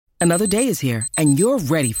Another day is here, and you're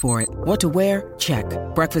ready for it. What to wear? Check.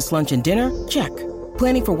 Breakfast, lunch, and dinner? Check.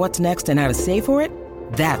 Planning for what's next and how to save for it?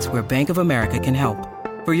 That's where Bank of America can help.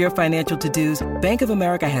 For your financial to-dos, Bank of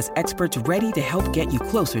America has experts ready to help get you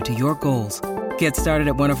closer to your goals. Get started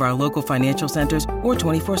at one of our local financial centers or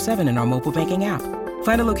 24/7 in our mobile banking app.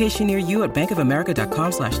 Find a location near you at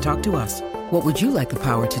bankofamerica.com/talktous. What would you like the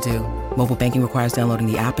power to do? Mobile banking requires downloading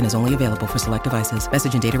the app and is only available for select devices.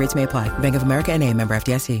 Message and data rates may apply. Bank of America N.A., member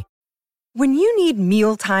FDIC. When you need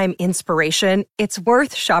mealtime inspiration, it's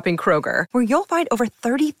worth shopping Kroger, where you'll find over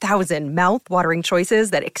 30,000 mouth-watering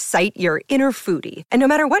choices that excite your inner foodie. And no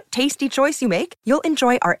matter what tasty choice you make, you'll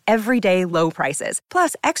enjoy our everyday low prices,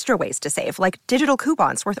 plus extra ways to save, like digital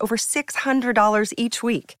coupons worth over $600 each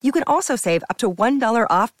week. You can also save up to $1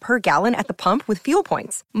 off per gallon at the pump with fuel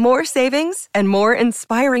points. More savings and more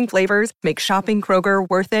inspiring flavors make shopping Kroger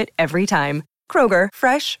worth it every time. Kroger,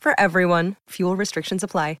 fresh for everyone. Fuel restrictions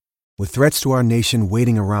apply. With threats to our nation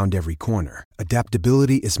waiting around every corner,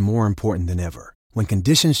 adaptability is more important than ever. When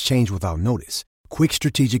conditions change without notice, quick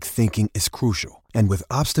strategic thinking is crucial. And with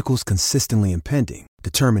obstacles consistently impending,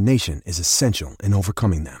 determination is essential in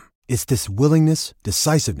overcoming them. It's this willingness,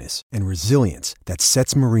 decisiveness, and resilience that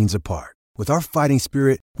sets Marines apart. With our fighting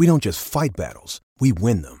spirit, we don't just fight battles, we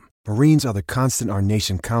win them. Marines are the constant our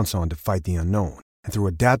nation counts on to fight the unknown. And through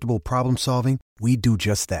adaptable problem solving, we do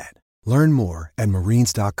just that. Learn more at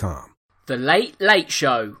marines.com. The Late Late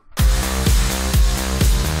Show.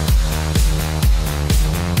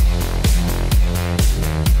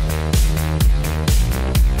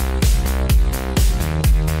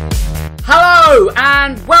 Hello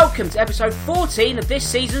and welcome to episode 14 of this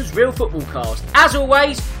season's Real Football Cast. As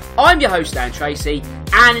always, I'm your host Dan Tracy,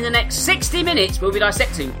 and in the next 60 minutes we'll be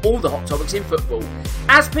dissecting all the hot topics in football.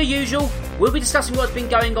 As per usual, we'll be discussing what's been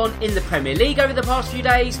going on in the Premier League over the past few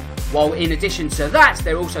days, while in addition to that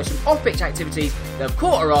there are also some off-pitch activities that have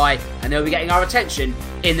caught our eye and they'll be getting our attention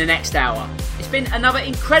in the next hour. It's been another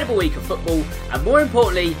incredible week of football, and more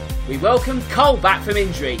importantly, we welcome Cole back from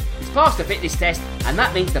injury. He's passed the fitness test, and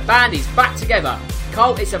that means the band is back together.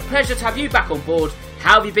 Cole, it's a pleasure to have you back on board.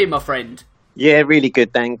 How have you been, my friend? Yeah, really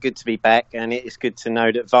good, Dan. Good to be back, and it's good to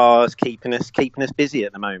know that VAR's keeping us busy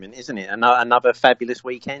at the moment, isn't it? Another fabulous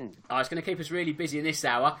weekend. Oh, it's going to keep us really busy in this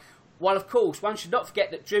hour. While, of course, one should not forget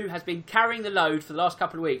that Drew has been carrying the load for the last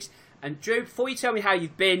couple of weeks. And Drew, before you tell me how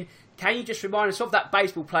you've been, can you just remind us of that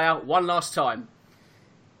baseball player one last time?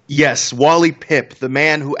 Yes, Wally Pipp, the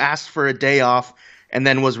man who asked for a day off and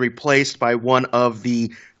then was replaced by one of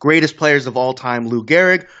the greatest players of all time, Lou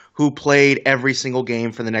Gehrig, who played every single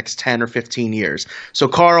game for the next 10 or 15 years. So,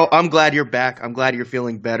 Carl, I'm glad you're back. I'm glad you're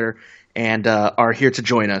feeling better and are here to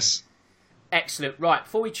join us. Excellent. Right,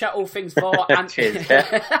 before we chat all things VAR and,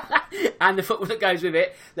 and the football that goes with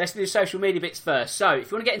it, let's do the social media bits first. So,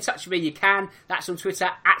 if you want to get in touch with me, you can. That's on Twitter,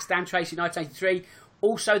 at StanTracy1983.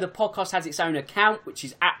 Also, the podcast has its own account, which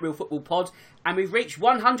is at Real Football Pod. And we've reached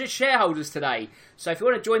 100 shareholders today. So, if you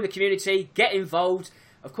want to join the community, get involved.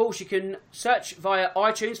 Of course, you can search via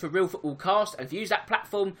iTunes for Real Football Cast. And if you use that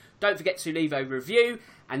platform, don't forget to leave a review.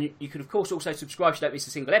 And you can, of course, also subscribe so you don't miss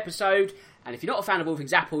a single episode. And if you're not a fan of all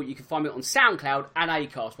things Apple, you can find me on SoundCloud and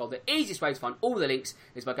Acast. Well, the easiest way to find all the links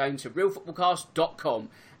is by going to realfootballcast.com.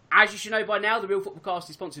 As you should know by now, the Real Football Cast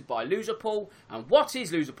is sponsored by Loserpool. And what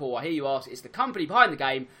is Loserpool, I hear you ask? It's the company behind the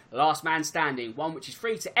game, Last Man Standing, one which is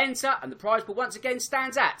free to enter, and the prize pool once again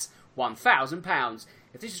stands at £1,000.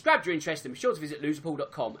 If this has grabbed your interest, then be sure to visit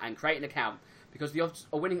loserpool.com and create an account, because the odds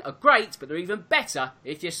of winning are great, but they're even better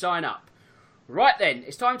if you sign up. Right then,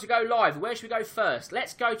 it's time to go live. Where should we go first?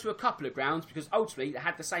 Let's go to a couple of grounds, because ultimately they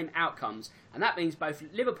had the same outcomes, and that means both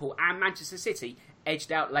Liverpool and Manchester City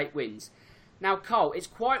edged out late wins. Now, Cole, it's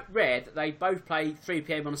quite rare that they both play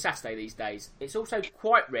 3pm on a Saturday these days. It's also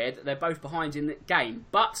quite rare that they're both behind in the game,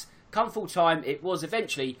 but come full time, it was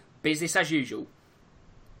eventually business as usual.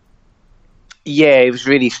 Yeah, it was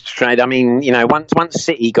really strange. I mean, you know, once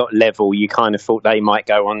City got level, you kind of thought they might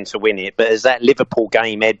go on to win it. But as that Liverpool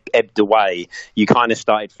game ebbed away, you kind of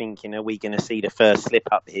started thinking, are we going to see the first slip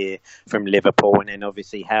up here from Liverpool? And then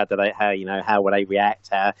obviously, how will they react?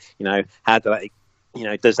 How do they?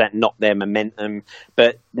 Does that knock their momentum?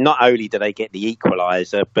 But not only do they get the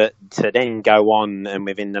equaliser, but to then go on and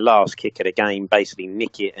within the last kick of the game, basically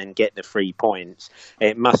nick it and get the 3 points.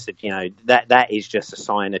 It must have, that is just a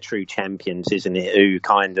sign of true champions, isn't it? Who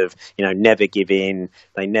kind of, never give in.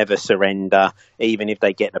 They never surrender. even if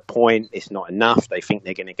they get the point, it's not enough. They think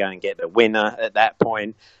they're going to go and get the winner at that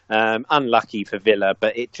point. Unlucky for Villa,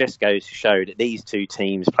 but it just goes to show that these two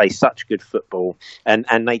teams play such good football,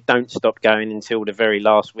 and they don't stop going until the very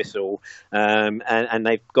last whistle, and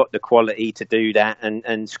they've got the quality to do that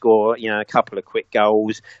and score, a couple of quick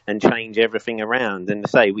goals and change everything around. And to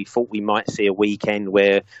say, we thought we might see a weekend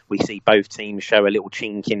where we see both teams show a little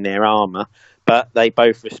chink in their armour, but they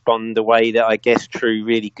both respond the way that I guess true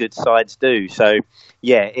really good sides do. So,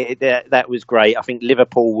 yeah, that was great. I think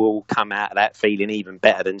Liverpool will come out of that feeling even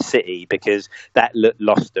better than City, because that looked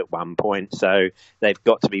lost at one point. So they've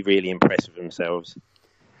got to be really impressed with themselves.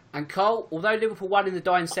 And Cole, although Liverpool won in the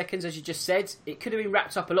dying seconds, as you just said, it could have been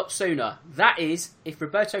wrapped up a lot sooner. That is, if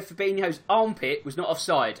Roberto Fabinho's armpit was not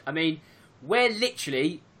offside. I mean, where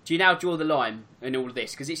literally do you now draw the line in all of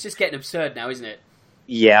this? Because it's just getting absurd now, isn't it?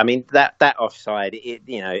 Yeah, I mean, that offside,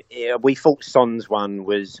 we thought Son's one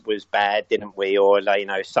was bad, didn't we? Or,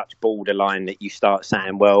 such borderline that you start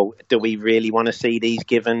saying, well, do we really want to see these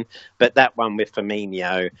given? But that one with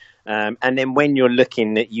Firmino, and then when you're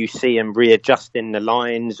looking at, you see them readjusting the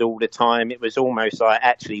lines all the time, it was almost like,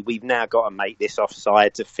 actually, we've now got to make this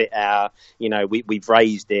offside to fit our, we've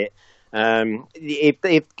raised it.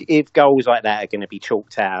 If goals like that are going to be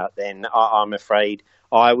chalked out, then I'm afraid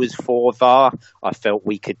I was for VAR. I felt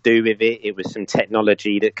we could do with it. It was some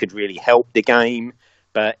technology that could really help the game.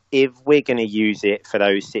 But if we're going to use it for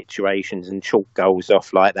those situations and chalk goals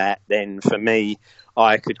off like that, then for me,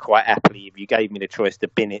 I could quite happily, if you gave me the choice to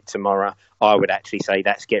bin it tomorrow, I would actually say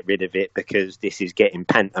let's get rid of it, because this is getting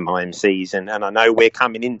pantomime season. And I know we're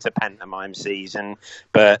coming into pantomime season,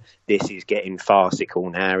 but this is getting farcical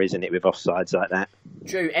now, isn't it, with offsides like that?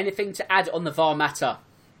 Drew, anything to add on the VAR matter?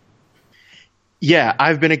 Yeah,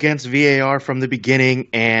 I've been against VAR from the beginning,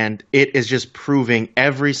 and it is just proving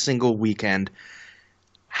every single weekend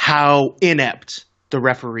how inept the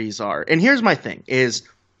referees are. And here's my thing, is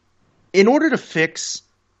in order to fix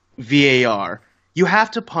VAR, you have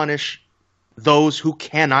to punish those who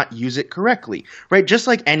cannot use it correctly, right? Just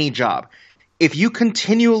like any job. If you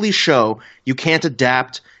continually show you can't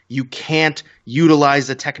adapt, you can't utilize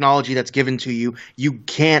the technology that's given to you, you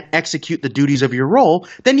can't execute the duties of your role,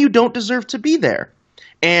 then you don't deserve to be there.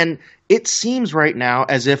 And it seems right now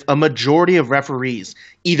as if a majority of referees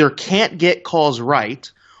either can't get calls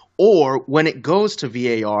right, or when it goes to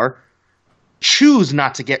VAR, choose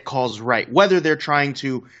not to get calls right. Whether they're trying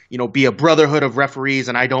to, be a brotherhood of referees,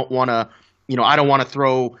 and I don't want to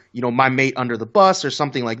throw, my mate under the bus or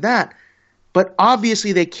something like that. But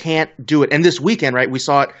obviously they can't do it. And this weekend, right, we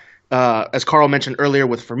saw it, as Carl mentioned earlier,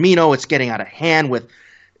 with Firmino. It's getting out of hand with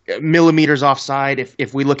millimeters offside.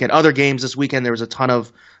 If we look at other games this weekend, there was a ton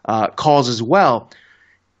of calls as well.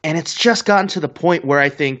 And it's just gotten to the point where I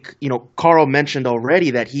think, Carl mentioned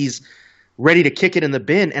already that he's ready to kick it in the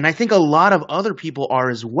bin. And I think a lot of other people are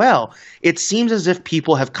as well. It seems as if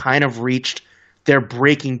people have kind of reached their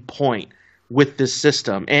breaking point with this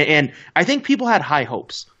system. And I think people had high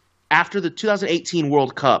hopes. After the 2018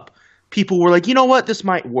 World Cup, people were like, you know what, this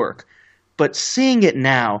might work. But seeing it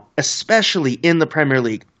now, especially in the Premier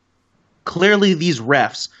League, clearly these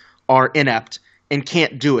refs are inept and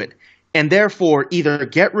can't do it. And therefore, either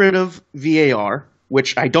get rid of VAR,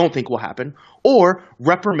 which I don't think will happen, or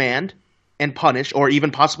reprimand and punish, or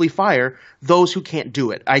even possibly fire those who can't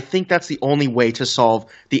do it. I think that's the only way to solve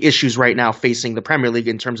the issues right now facing the Premier League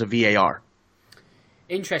in terms of VAR.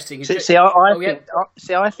 Interesting.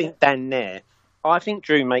 I think Dan there, I think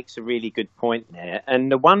Drew makes a really good point there.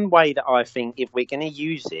 And the one way that I think, if we're going to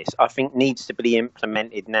use this, I think needs to be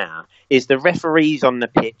implemented now, is the referees on the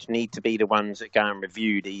pitch need to be the ones that go and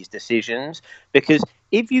review these decisions. Because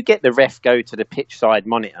if you get the ref go to the pitch side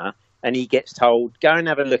monitor and he gets told, go and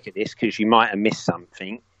have a look at this because you might have missed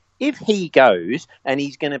something, if he goes and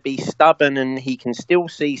he's going to be stubborn and he can still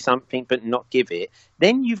see something but not give it,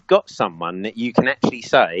 then you've got someone that you can actually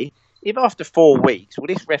say, if after 4 weeks,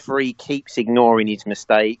 this referee keeps ignoring his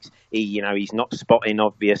mistakes, he's not spotting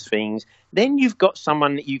obvious things, then you've got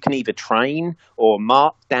someone that you can either train or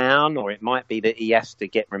mark down, or it might be that he has to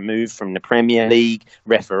get removed from the Premier League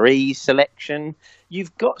referee selection.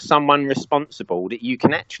 You've got someone responsible that you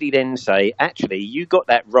can actually then say, actually, you got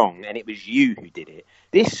that wrong and it was you who did it.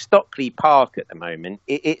 This Stockley Park at the moment,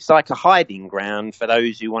 it's like a hiding ground for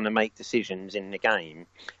those who want to make decisions in the game.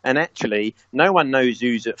 And actually, no one knows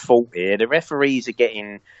who's at fault here. The referees are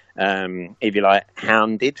getting if you like,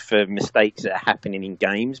 hounded for mistakes that are happening in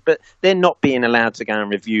games, but they're not being allowed to go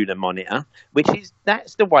and review the monitor,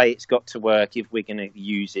 that's the way it's got to work if we're going to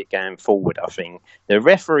use it going forward. I think the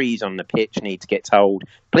referees on the pitch need to get told,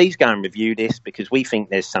 please go and review this because we think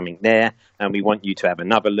there's something there and we want you to have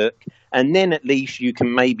another look. And then at least you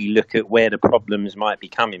can maybe look at where the problems might be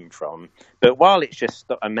coming from. But while it's just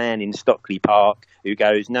a man in Stockley Park who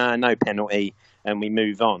goes, no penalty, and we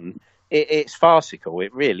move on, it's farcical.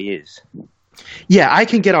 It really is. Yeah, I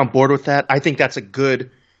can get on board with that. I think that's a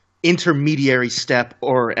good intermediary step,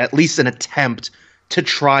 or at least an attempt to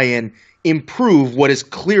try and improve what is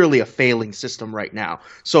clearly a failing system right now.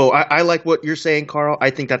 So I like what you're saying, Carl. I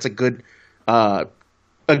think that's a good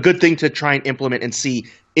thing to try and implement and see,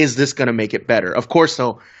 is this going to make it better? Of course,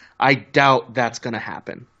 though, I doubt that's going to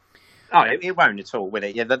happen. Oh, it won't at all, will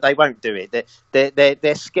it? Yeah, they won't do it.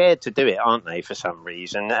 They're scared to do it, aren't they, for some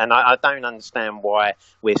reason? And I don't understand why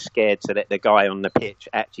we're scared to let the guy on the pitch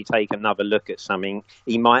actually take another look at something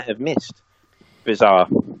he might have missed. Bizarre.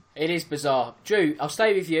 It is bizarre. Drew, I'll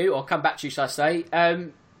stay with you. I'll come back to you, shall I say.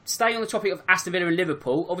 Staying on the topic of Aston Villa and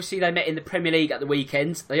Liverpool, obviously they met in the Premier League at the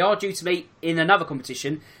weekend. They are due to meet in another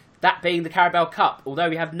competition, that being the Carabao Cup, although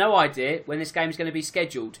we have no idea when this game is going to be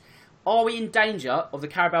scheduled. Are we in danger of the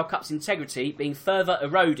Carabao Cup's integrity being further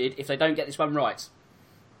eroded if they don't get this one right?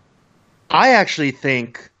 I actually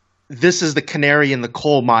think this is the canary in the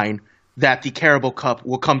coal mine that the Carabao Cup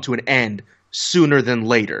will come to an end sooner than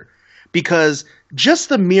later. Because just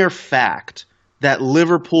the mere fact that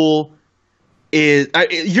Liverpool is...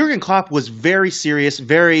 Jurgen Klopp was very serious,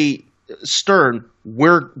 very stern.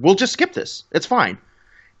 We'll just skip this. It's fine.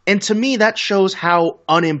 And to me, that shows how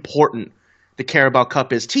unimportant the Carabao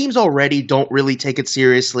Cup is. Teams already don't really take it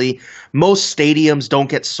seriously. Most stadiums don't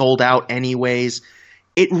get sold out anyways.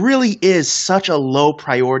 It really is such a low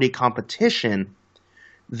priority competition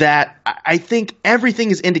that I think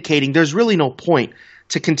everything is indicating there's really no point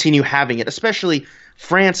to continue having it, especially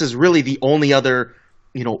France is really the only other,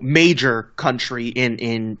 major country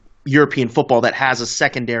in European football that has a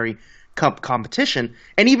secondary cup competition.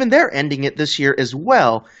 And even they're ending it this year as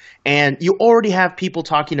well. And you already have people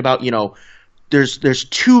talking about, there's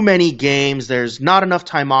too many games. There's not enough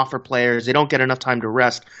time off for players. They don't get enough time to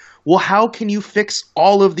rest. Well, how can you fix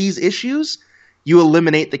all of these issues? You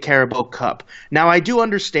eliminate the Carabao Cup. Now, I do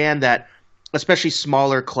understand that especially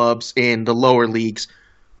smaller clubs in the lower leagues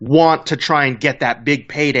want to try and get that big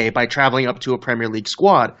payday by traveling up to a Premier League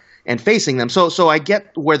squad and facing them. So I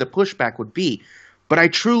get where the pushback would be. But I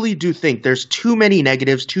truly do think there's too many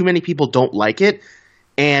negatives. Too many people don't like it.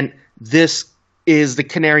 And this is the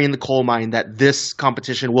canary in the coal mine that this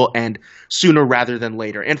competition will end sooner rather than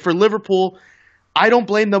later. And for Liverpool, I don't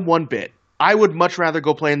blame them one bit. I would much rather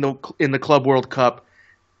go play in the Club World Cup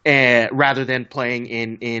rather than playing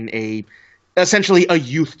in essentially a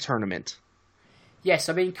youth tournament. Yes,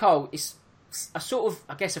 I mean, Cole, it's a sort of,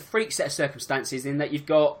 I guess, a freak set of circumstances in that you've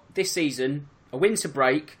got this season, a winter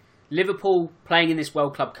break, Liverpool playing in this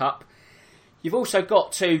World Club Cup. You've also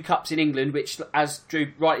got two cups in England, which, as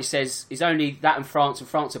Drew rightly says, is only that and France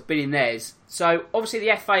are billionaires. So, obviously,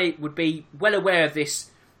 the FA would be well aware of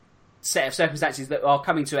this set of circumstances that are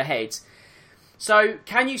coming to a head. So,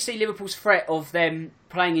 can you see Liverpool's threat of them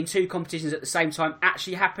playing in two competitions at the same time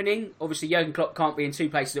actually happening? Obviously, Jurgen Klopp can't be in two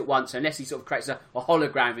places at once, unless he sort of creates a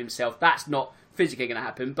hologram of himself. That's not physically going to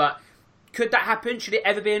happen, but could that happen? Should it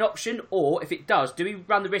ever be an option? Or, if it does, do we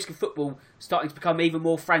run the risk of football starting to become even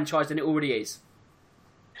more franchised than it already is?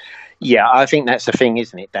 Yeah, I think that's the thing,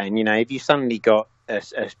 isn't it, Dan? If you suddenly got a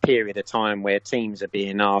period of time where teams are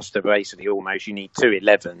being asked to basically almost, you need 2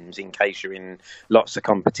 11s in case you're in lots of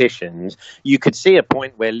competitions, you could see a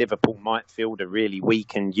point where Liverpool might field a really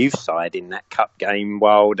weakened youth side in that cup game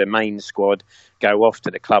while the main squad go off to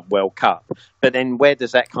the Club World Cup. But then where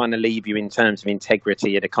does that kind of leave you in terms of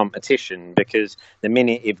integrity of the competition? Because the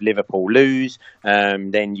minute if Liverpool lose,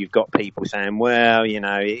 then you've got people saying, well,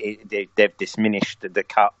 they've diminished the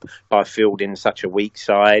cup by fielding such a weak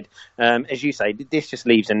side. As you say, this just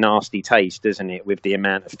leaves a nasty taste, doesn't it, with the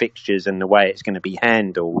amount of fixtures and the way it's going to be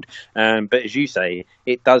handled. But as you say,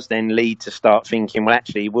 it does then lead to start thinking, well,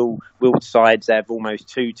 actually, will sides have almost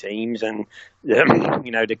 2 teams and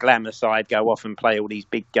the glamour side go off and play all these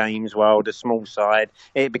big games while the small side,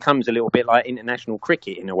 it becomes a little bit like international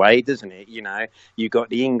cricket in a way, doesn't it? You've got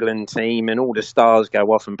the England team and all the stars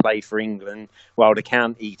go off and play for England while the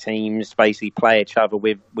county teams basically play each other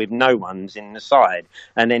with no ones in the side.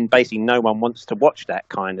 And then basically no one wants to watch that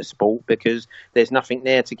kind of sport because there's nothing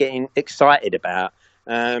there to get excited about.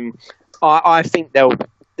 I think they'll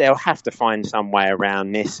they'll have to find some way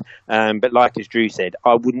around this. But like as Drew said,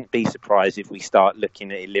 I wouldn't be surprised if we start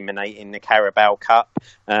looking at eliminating the Carabao Cup,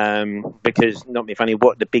 because, not be funny,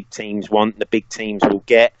 what the big teams want, the big teams will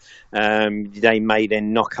get. They may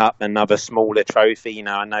then knock up another smaller trophy.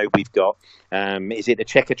 I know we've got, is it the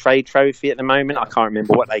Checkatrade Trophy at the moment? I can't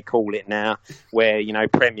remember what they call it now, where,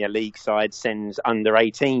 Premier League side sends under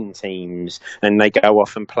 18 teams and they go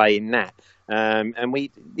off and play in that. And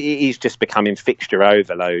it is just becoming fixture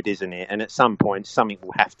overload, isn't it? And at some point, something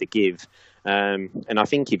will have to give. And I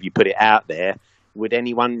think if you put it out there, would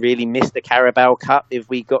anyone really miss the Carabao Cup if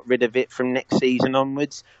we got rid of it from next season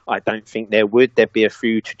onwards? I don't think there would. There'd be a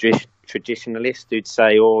few traditionalists who'd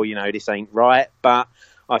say, this ain't right. But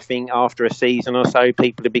I think after a season or so,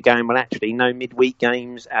 people would be going, well, actually, no midweek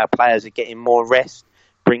games. Our players are getting more rest.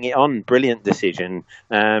 Bring it on. Brilliant decision.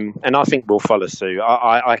 And I think we'll follow suit.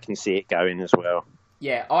 I can see it going as well.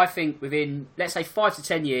 Yeah, I think within, let's say, 5 to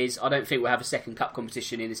 10 years, I don't think we'll have a second cup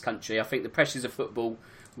competition in this country. I think the pressures of football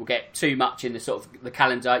will get too much in the sort of the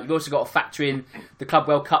calendar. You've also got to factor in the Club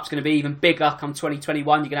World Cup's going to be even bigger come 2021.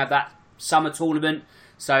 You're going to have that summer tournament,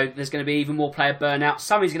 so there's going to be even more player burnout.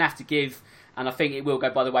 Somebody's going to have to give, and I think it will go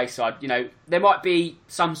by the wayside. There might be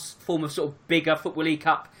some form of sort of bigger Football League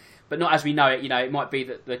Cup, but not as we know it. It might be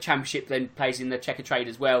that the Championship then plays in the Checkatrade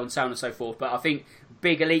as well, and so on and so forth. But I think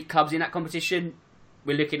big elite clubs in that competition,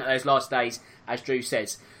 we're looking at those last days, as Drew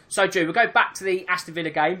says. So, Drew, we'll go back to the Aston Villa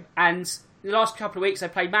game, and the last couple of weeks they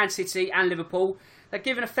played Man City and Liverpool. They've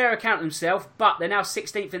given a fair account of themselves, but they're now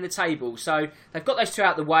 16th in the table. So they've got those two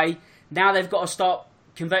out of the way. Now they've got to start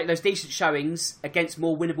converting those decent showings against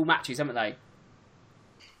more winnable matches, haven't they?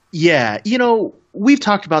 Yeah, we've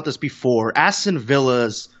talked about this before. Aston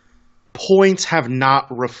Villa's points have not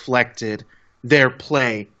reflected their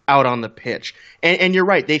play out on the pitch. And you're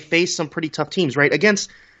right, they faced some pretty tough teams, right? Against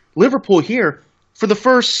Liverpool here, for the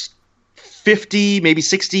first 50, maybe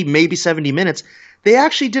 60, maybe 70 minutes, they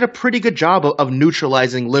actually did a pretty good job of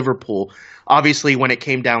neutralizing Liverpool. Obviously, when it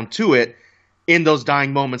came down to it, in those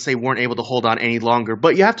dying moments, they weren't able to hold on any longer.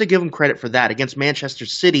 But you have to give them credit for that. Against Manchester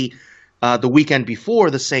City, the weekend before,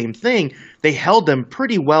 the same thing. They held them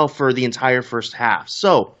pretty well for the entire first half.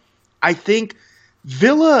 So I think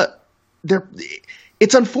Villa,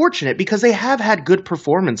 it's unfortunate because they have had good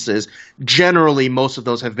performances. Generally, most of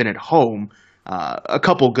those have been at home. A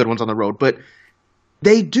couple good ones on the road, but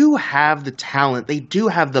they do have the talent. They do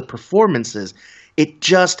have the performances. It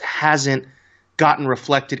just hasn't gotten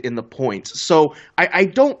reflected in the points. So I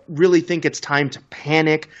don't really think it's time to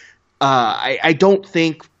panic. I don't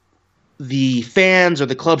think the fans or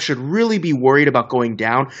the club should really be worried about going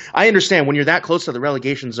down. I understand when you're that close to the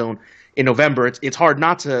relegation zone in November, it's hard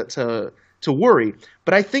not to worry.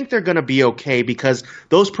 But I think they're going to be okay because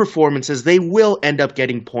those performances, they will end up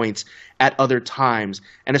getting points at other times.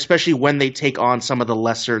 And especially when they take on some of the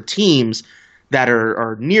lesser teams that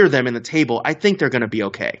are near them in the table, I think they're going to be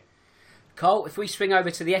okay. Cole, if we swing over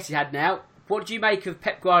to the Etihad now, what did you make of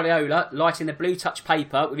Pep Guardiola lighting the blue touch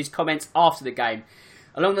paper with his comments after the game?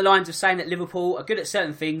 Along the lines of saying that Liverpool are good at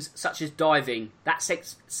certain things, such as diving. That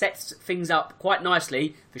sets things up quite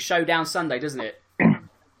nicely for Showdown Sunday, doesn't it?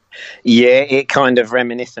 Yeah, it kind of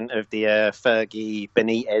reminiscent of the Fergie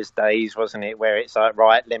Benitez days, wasn't it? Where it's like,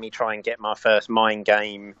 right, let me try and get my first mind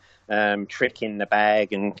game trick in the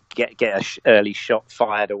bag and get an early shot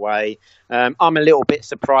fired away. I'm a little bit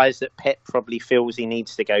surprised that Pep probably feels he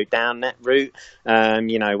needs to go down that route.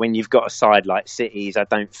 When you've got a side like City's, I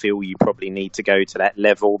don't feel you probably need to go to that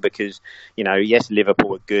level because, yes,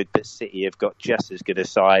 Liverpool are good, but City have got just as good a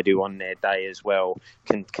side who on their day as well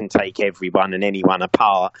can take everyone and anyone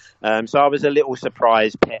apart. So I was a little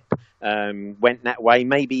surprised Pep went that way.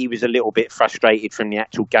 Maybe he was a little bit frustrated from the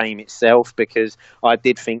actual game itself because I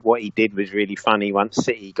did think what he did was really funny once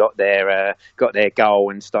City got their goal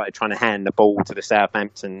and started trying to hand the ball to the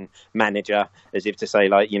Southampton manager as if to say,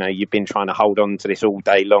 like, you've been trying to hold on to this all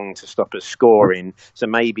day long to stop us scoring. So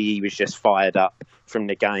maybe he was just fired up from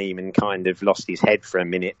the game and kind of lost his head for a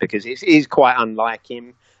minute because it is quite unlike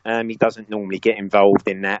him. He doesn't normally get involved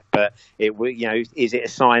in that, but is it a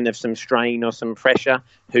sign of some strain or some pressure?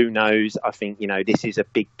 Who knows? I think, this is a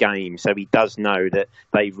big game. So he does know that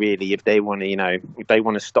they really, if they want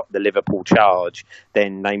to stop the Liverpool charge,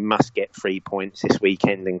 then they must get 3 points this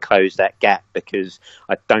weekend and close that gap because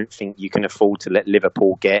I don't think you can afford to let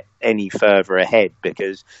Liverpool get any further ahead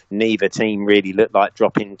because neither team really look like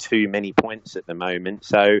dropping too many points at the moment.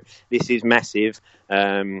 So this is massive.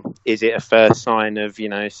 Is it a first sign of,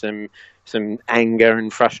 some anger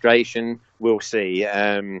and frustration. We'll see.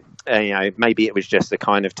 Maybe it was just a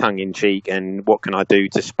kind of tongue in cheek, and what can I do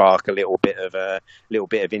to spark a little bit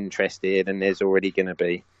of interest here? Then there's already going to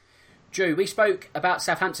be. Drew, we spoke about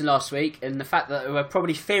Southampton last week and the fact that they were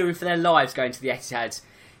probably fearing for their lives going to the Etihad.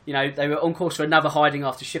 They were on course for another hiding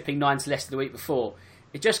after shipping 9 to Leicester the week before.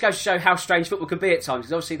 It just goes to show how strange football can be at times,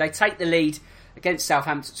 because obviously they take the lead against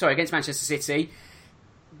Manchester City.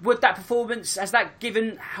 Would that performance, has that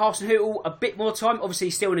given Hasenhüttl a bit more time? Obviously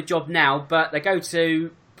he's still in a job now, but they go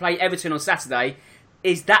to play Everton on Saturday.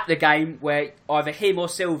 Is that the game where either him or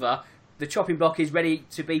Silva, the chopping block, is ready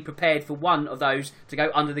to be prepared for one of those to go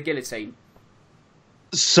under the guillotine?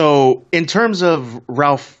 So, in terms of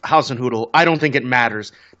Ralph Hasenhüttl, I don't think it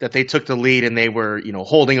matters that they took the lead and they were,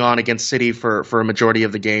 holding on against City for a majority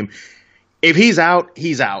of the game. If he's out,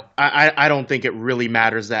 he's out. I don't think it really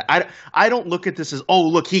matters that. I don't look at this as, oh,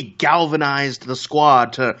 look, he galvanized the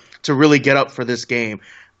squad to really get up for this game.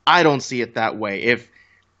 I don't see it that way.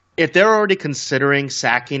 If they're already considering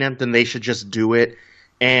sacking him, then they should just do it.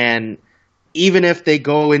 And even if they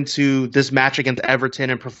go into this match against Everton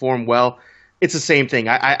and perform well, it's the same thing.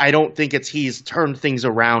 I don't think he's turned things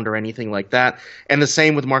around or anything like that. And the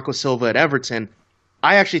same with Marco Silva at Everton.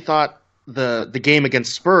 I actually thought the game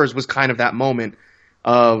against Spurs was kind of that moment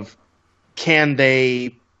of, can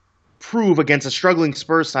they prove against a struggling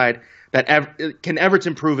Spurs side can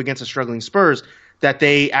Everton prove against a struggling Spurs that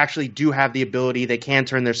they actually do have the ability, they can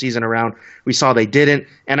turn their season around. We saw they didn't,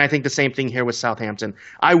 and I think the same thing here with Southampton.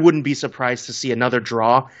 I wouldn't be surprised to see another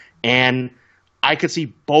draw, and I could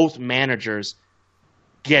see both managers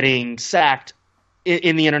getting sacked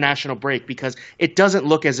in the international break, because it doesn't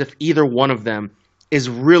look as if either one of them is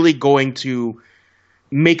really going to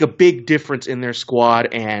make a big difference in their squad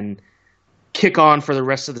and kick on for the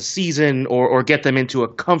rest of the season or get them into a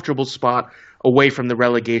comfortable spot away from the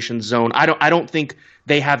relegation zone. I don't think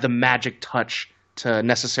they have the magic touch to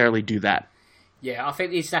necessarily do that. Yeah, I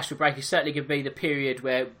think the international break is certainly going to be the period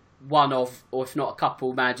where one of, or if not a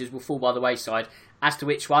couple, managers will fall by the wayside. As to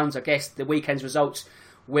which ones, I guess the weekend's results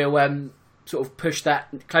will sort of push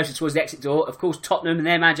that closer towards the exit door. Of course, Tottenham and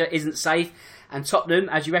their manager isn't safe. And Tottenham,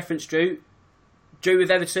 as you referenced, Drew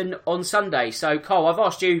with Everton on Sunday. So, Carl, I've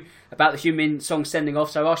asked you about the Heung-min Son sending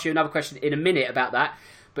off, so I'll ask you another question in a minute about that.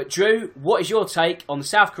 But, Drew, what is your take on the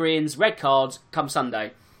South Koreans' red cards come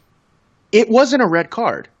Sunday? It wasn't a red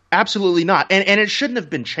card. Absolutely not. And it shouldn't have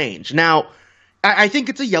been changed. Now, I think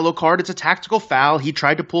it's a yellow card. It's a tactical foul. He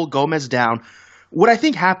tried to pull Gomez down. What I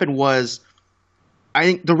think happened was, I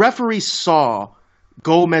think the referee saw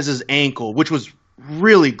Gomez's ankle, which was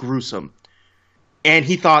really gruesome. And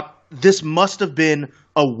he thought, this must have been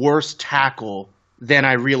a worse tackle than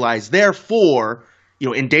I realized. Therefore,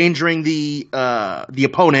 endangering the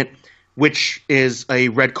opponent, which is a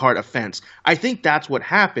red card offense. I think that's what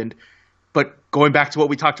happened. But going back to what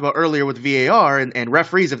we talked about earlier with VAR and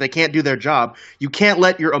referees, if they can't do their job, you can't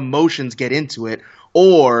let your emotions get into it.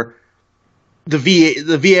 Or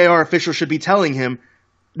the VAR official should be telling him,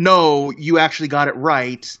 no, you actually got it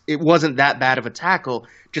right. It wasn't that bad of a tackle.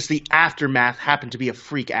 Just the aftermath happened to be a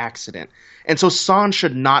freak accident. And so Son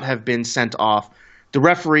should not have been sent off. The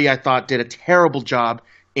referee, I thought, did a terrible job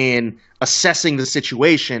in assessing the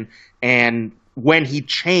situation. And when he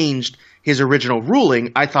changed his original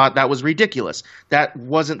ruling, I thought that was ridiculous. That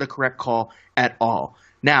wasn't the correct call at all.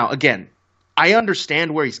 Now, again, I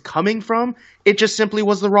understand where he's coming from. It just simply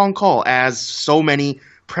was the wrong call, as so many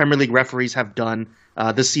Premier League referees have done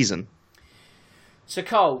this season. So,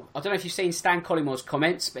 Cole, I don't know if you've seen Stan Collymore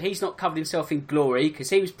comments, but he's not covered himself in glory, because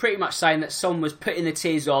he was pretty much saying that Son was putting the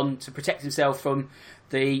tears on to protect himself from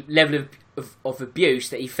the level of abuse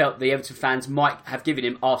that he felt the Everton fans might have given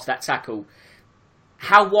him after that tackle.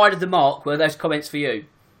 How wide of the mark were those comments for you?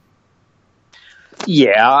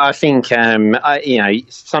 Yeah, I think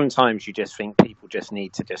sometimes you just think people just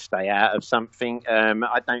need to just stay out of something.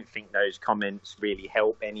 I don't think those comments really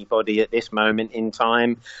help anybody at this moment in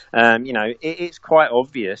time. It's quite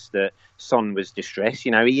obvious that Son was distressed.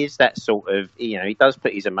 He is that sort of, he does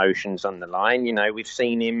put his emotions on the line. We've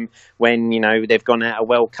seen him when, they've gone out of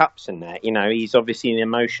World Cups and that. He's obviously an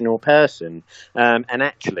emotional person. And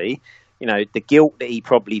actually, the guilt that he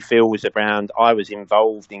probably feels around, I was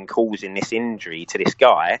involved in causing this injury to this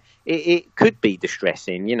guy, it could be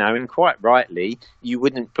distressing, and quite rightly, you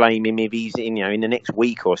wouldn't blame him if he's, in the next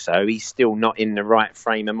week or so, he's still not in the right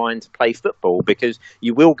frame of mind to play football, because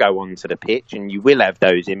you will go onto the pitch and you will have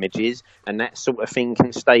those images, and that sort of thing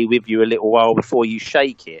can stay with you a little while before you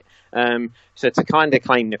shake it. So to kind of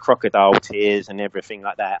claim the crocodile tears and everything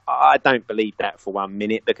like that, I don't believe that for 1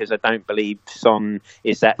 minute, because I don't believe Son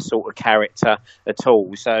is that sort of character at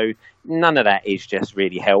all. So none of that is just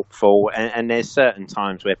really helpful. And there's certain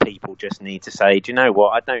times where people just need to say, do you know what,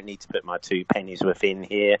 I don't need to put my 2 pennies worth in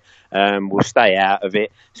here. We'll stay out of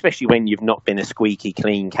it, especially when you've not been a squeaky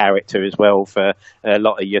clean character as well for a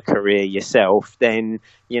lot of your career yourself. Then,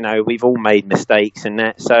 you know, we've all made mistakes and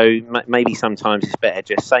that. So maybe sometimes it's better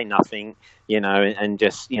just say nothing, you know, and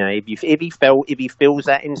just, you know, if he feels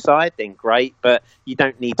that inside, then great. But you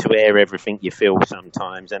don't need to air everything you feel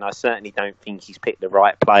sometimes. And I certainly don't think he's picked the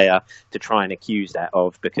right player to try and accuse that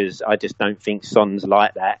of, because I just don't think Son's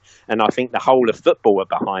like that. And I think the whole of football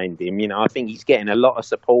are behind him. You know, I think he's getting a lot of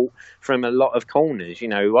support from a lot of corners, you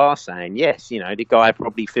know, who are saying, yes, you know, the guy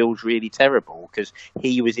probably feels really terrible because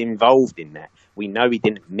he was involved in that. We know he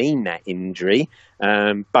didn't mean that injury,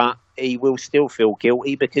 but he will still feel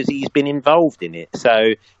guilty because he's been involved in it.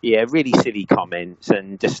 So, yeah, really silly comments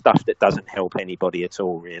and just stuff that doesn't help anybody at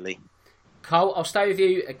all, really. Carl, I'll stay with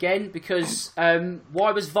you again because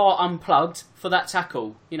why was VAR unplugged for that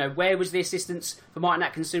tackle? You know, where was the assistance for Martin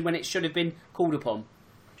Atkinson when it should have been called upon?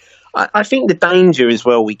 I think the danger as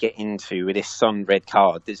well we get into with this Son red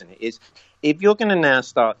card, isn't it, is if you're going to now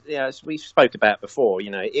start, as we spoke about before, you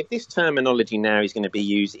know, if this terminology now is going to be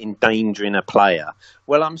used endangering a player,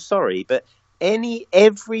 well, I'm sorry, but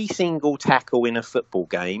every single tackle in a football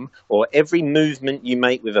game or every movement you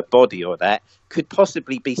make with a body or that could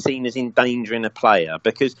possibly be seen as endangering a player,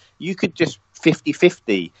 because you could just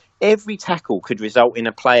 50-50. Every tackle could result in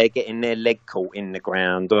a player getting their leg caught in the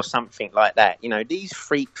ground or something like that. You know, these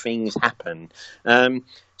freak things happen.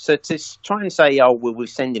 So to try and say, oh, well, we're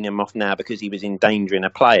sending him off now because he was endangering a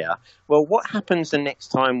player. Well, what happens the next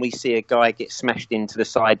time we see a guy get smashed into the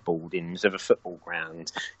sideboardings of a football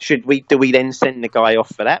ground? Do we then send the guy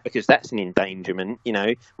off for that? Because that's an endangerment. You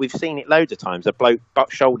know, we've seen it loads of times. A bloke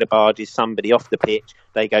shoulder barges somebody off the pitch.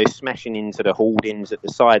 They go smashing into the hoardings at the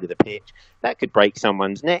side of the pitch. That could break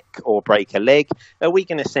someone's neck or break a leg. Are we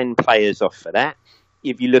going to send players off for that?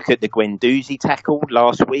 If you look at the Guendouzi tackle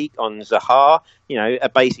last week on Zaha, you know, a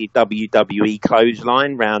basically WWE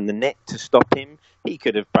clothesline round the neck to stop him. He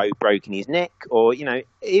could have broken his neck, or, you know,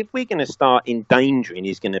 if we're going to start endangering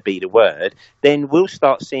is going to be the word, then we'll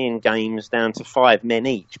start seeing games down to 5 men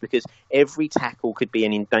each, because every tackle could be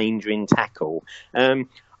an endangering tackle.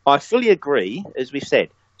 I fully agree, as we've said.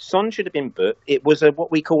 Son should have been booked. It was what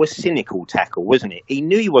we call a cynical tackle, wasn't it? He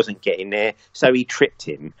knew he wasn't getting there, so he tripped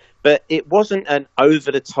him. But it wasn't an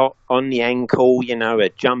over-the-top, on the ankle, you know, a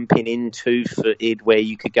jumping in two-footed where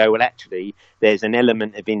you could go, well, actually, there's an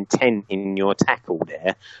element of intent in your tackle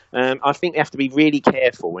there. I think they have to be really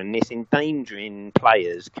careful, and this endangering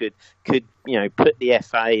players could you know, put the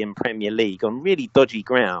FA and Premier League on really dodgy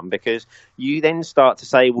ground, because you then start to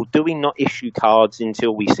say, well, do we not issue cards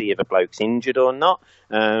until we see if a bloke's injured or not?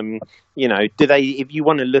 You know, if you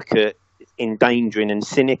want to look at endangering and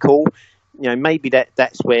cynical, you know, maybe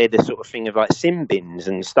that's where the sort of thing of like sin bins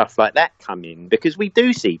and stuff like that come in, because we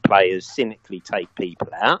do see players cynically take people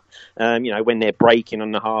out, you know, when they're breaking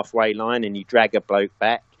on the halfway line and you drag a bloke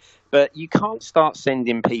back. But you can't start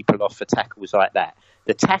sending people off for tackles like that.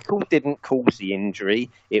 The tackle didn't cause the injury.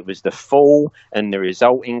 It was the fall and the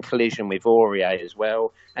resulting collision with Aurier as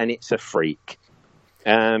well. And it's a freak.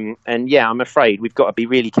 And yeah, I'm afraid we've got to be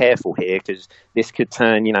really careful here, because this could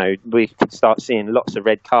turn, you know, we could start seeing lots of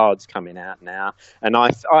red cards coming out now. And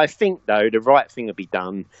I think, though, the right thing will be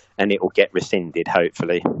done and it will get rescinded,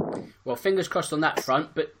 hopefully. Well, fingers crossed on that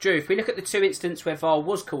front. But, Drew, if we look at the 2 instances where VAR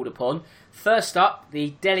was called upon, first up,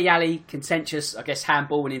 the Dele Alli contentious, I guess,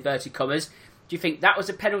 handball in inverted commas. Do you think that was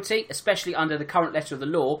a penalty, especially under the current letter of the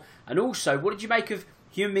law? And also, what did you make of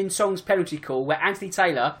Heung-min Song's penalty call, where Anthony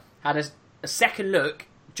Taylor had a second look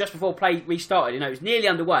just before play restarted? You know, it was nearly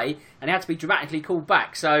underway and it had to be dramatically called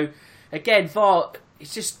back. So, again, VAR,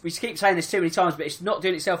 it's just, we keep saying this too many times, but it's not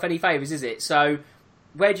doing itself any favours, is it? So,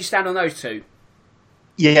 where do you stand on those two?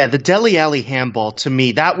 Yeah, the Dele Alli handball, to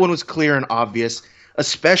me, that one was clear and obvious,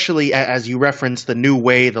 especially as you referenced the new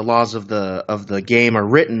way the laws of the game are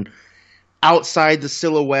written, outside the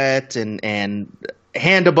silhouette and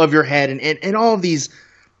hand above your head and all of these,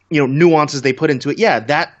 you know, nuances they put into it. Yeah,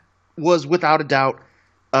 that was without a doubt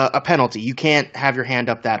a penalty. You can't have your hand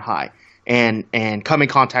up that high and come in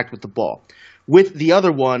contact with the ball. With the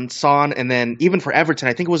other one, Son, and then even for Everton,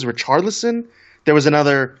 I think it was Richarlison, there was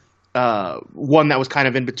another one that was kind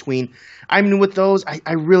of in between. I mean, with those,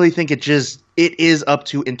 I really think it is up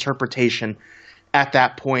to interpretation at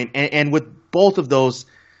that point. And with both of those,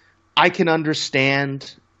 I can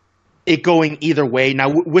understand it going either way. Now,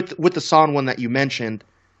 with the Son one that you mentioned,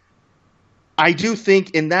 I do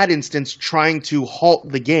think in that instance, trying to halt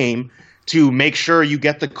the game to make sure you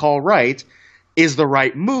get the call right is the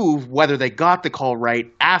right move. Whether they got the call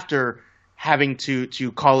right after having to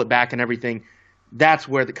call it back and everything, that's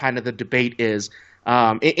where the kind of the debate is.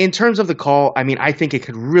 In terms of the call, I mean, I think it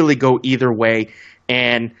could really go either way.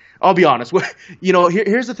 And I'll be honest,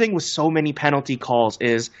 here's the thing with so many penalty calls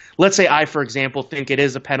is, let's say I, for example, think it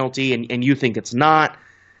is a penalty and you think it's not.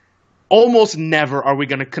 Almost never are we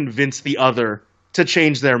going to convince the other to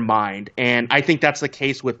change their mind. And I think that's the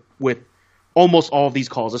case with almost all of these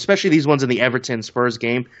calls, especially these ones in the Everton-Spurs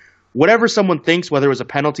game. Whatever someone thinks, whether it was a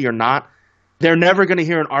penalty or not, they're never going to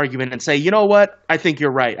hear an argument and say, you know what, I think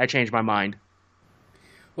you're right, I changed my mind.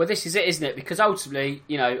 Well, this is it, isn't it? Because ultimately,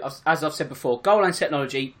 as I've said before, goal line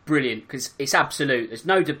technology, brilliant, because it's absolute. There's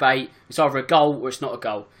no debate. It's either a goal or it's not a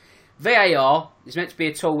goal. VAR is meant to be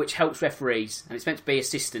a tool which helps referees, and it's meant to be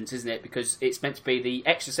assistance, isn't it? Because it's meant to be the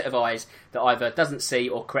extra set of eyes that either doesn't see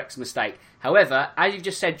or corrects a mistake. However, as you've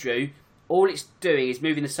just said, Drew, all it's doing is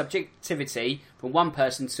moving the subjectivity from one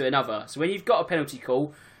person to another. So when you've got a penalty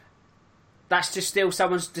call, that's just still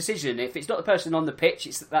someone's decision. If it's not the person on the pitch,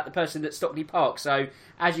 it's the person at Stockley Park. So,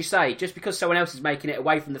 as you say, just because someone else is making it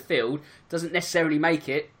away from the field doesn't necessarily make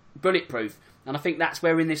it bulletproof. And I think that's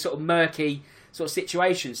where we're in this sort of murky sort of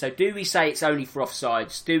situation. So do we say it's only for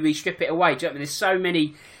offsides? Do we strip it away? Do you know what I mean? There's so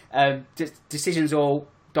many decisions or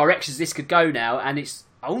directions this could go now, and it's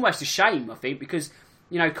almost a shame, I think, because,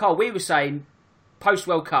 Carl, we were saying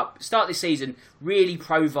post-World Cup, start this season, really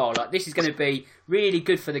pro-VAR. Like, this is going to be really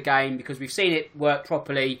good for the game because we've seen it work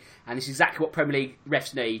properly, and this is exactly what Premier League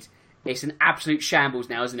refs need. It's an absolute shambles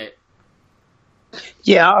now, isn't it?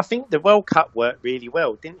 Yeah, I think the World Cup worked really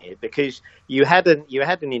well, didn't it? Because you had an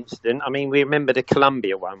incident. I mean, we remember the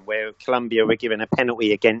Colombia one where Colombia were given a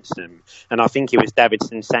penalty against them, and I think it was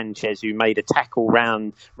Davinson Sanchez who made a tackle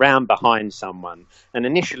round behind someone. And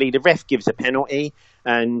initially, the ref gives a penalty,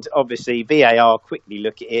 and obviously VAR quickly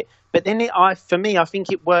look at it. But then I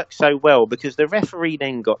think it worked so well because the referee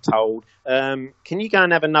then got told, can you go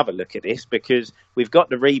and have another look at this? Because we've got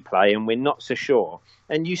the replay and we're not so sure.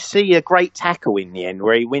 And you see a great tackle in the end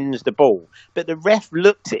where he wins the ball. But the ref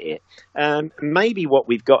looked at it. Maybe what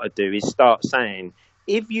we've got to do is start saying,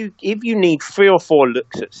 if you need 3 or 4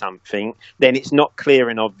 looks at something, then it's not clear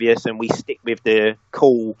and obvious, and we stick with the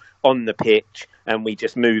call on the pitch and we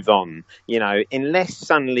just move on. Unless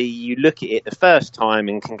suddenly you look at it the first time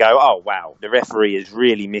and can go, oh wow, the referee has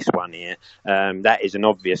really missed one here. That is an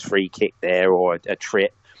obvious free kick there or a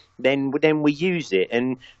trip. Then we use it,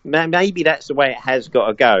 and maybe that's the way it has got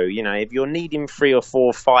to go. If you're needing 3 or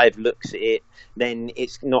 4, 5 looks at it, then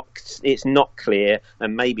it's not clear,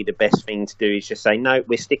 and maybe the best thing to do is just say, no,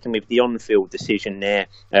 we're sticking with the on-field decision there.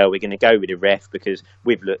 We're going to go with the ref because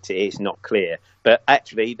we've looked at it, it's not clear. But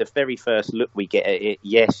actually, the very first look we get at it,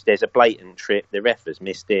 yes, there's a blatant trip, the ref has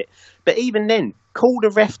missed it. But even then, call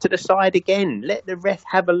the ref to the side again, let the ref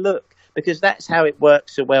have a look, because that's how it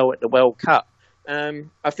works so well at the World Cup.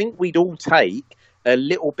 I think we'd all take a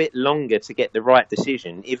little bit longer to get the right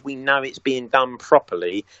decision if we know it's being done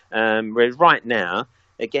properly. Whereas right now,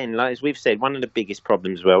 again, like as we've said, one of the biggest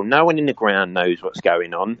problems, no one in the ground knows what's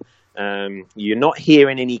going on. You're not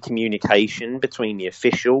hearing any communication between the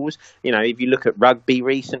officials. If you look at rugby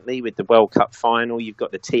recently with the World Cup final, you've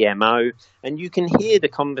got the TMO, and you can hear the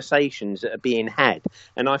conversations that are being had.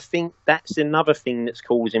 And I think that's another thing that's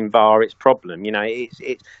causing VAR its problem.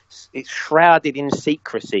 It's shrouded in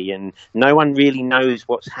secrecy, and no one really knows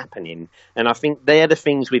what's happening. And I think they're the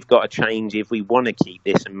things we've got to change if we want to keep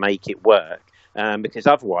this and make it work. Because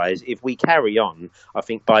otherwise, if we carry on, I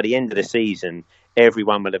think by the end of the season,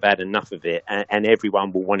 everyone will have had enough of it and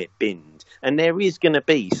everyone will want it binned. And there is going to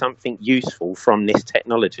be something useful from this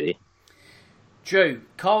technology. Drew,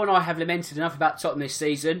 Carl and I have lamented enough about Tottenham this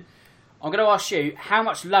season. I'm going to ask you, how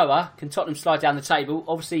much lower can Tottenham slide down the table?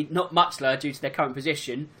 Obviously not much lower due to their current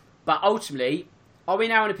position, but ultimately, are we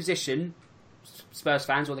now in a position, Spurs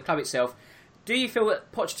fans or the club itself, do you feel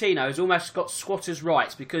that Pochettino has almost got squatters'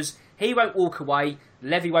 rights because he won't walk away,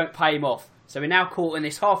 Levy won't pay him off? So we're now caught in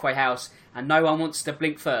this halfway house and no one wants to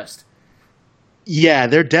blink first. Yeah,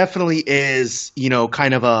 there definitely is,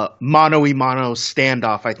 kind of a mano-a-mano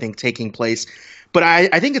standoff, I think, taking place. But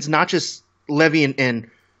I think it's not just Levy and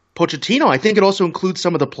Pochettino. I think it also includes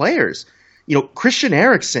some of the players. Christian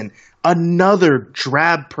Eriksen, another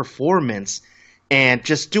drab performance and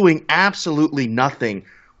just doing absolutely nothing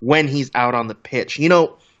when he's out on the pitch.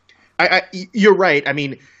 You're right. I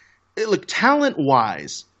mean, look,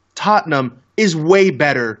 talent-wise, Tottenham is way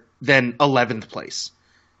better than 11th place.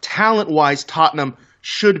 Talent-wise, Tottenham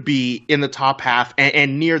should be in the top half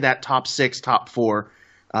and near that top 6, top 4.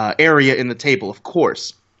 area in the table, of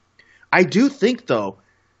course. I do think, though,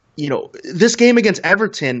 this game against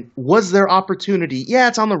Everton was their opportunity. Yeah,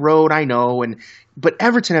 it's on the road, I know, but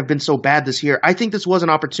Everton have been so bad this year. I think this was an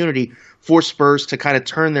opportunity for Spurs to kind of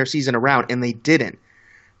turn their season around, and they didn't.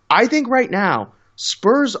 I think right now,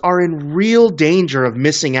 Spurs are in real danger of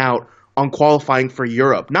missing out on qualifying for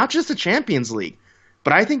Europe. Not just the Champions League,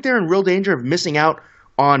 but I think they're in real danger of missing out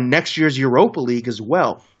on next year's Europa League as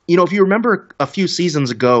well. If you remember a few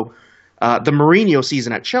seasons ago, the Mourinho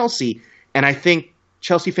season at Chelsea, and I think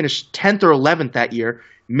Chelsea finished 10th or 11th that year,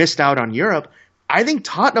 missed out on Europe. I think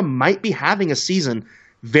Tottenham might be having a season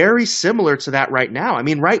very similar to that right now. I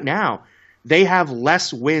mean, right now, they have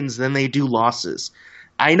less wins than they do losses.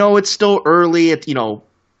 I know it's still early.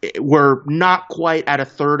 We're not quite at a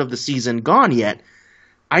third of the season gone yet.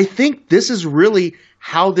 I think this is really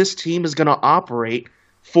how this team is going to operate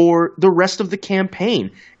for the rest of the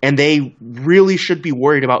campaign. And they really should be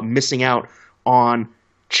worried about missing out on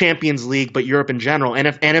Champions League, but Europe in general. And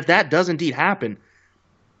if that does indeed happen,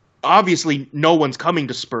 obviously no one's coming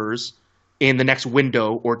to Spurs in the next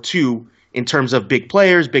window or two in terms of big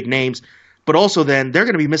players, big names. But also then they're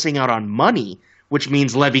going to be missing out on money, which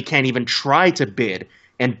means Levy can't even try to bid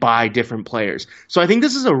and buy different players. So I think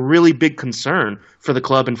this is a really big concern for the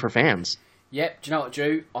club and for fans. Yep, do you know what,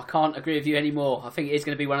 Drew? I can't agree with you anymore. I think it is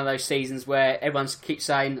going to be one of those seasons where everyone keeps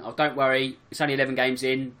saying, oh, don't worry, it's only 11 games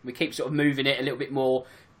in. We keep sort of moving it a little bit more,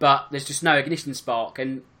 but there's just no ignition spark.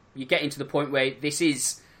 And you're getting to the point where this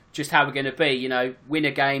is just how we're going to be. Win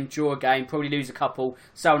a game, draw a game, probably lose a couple,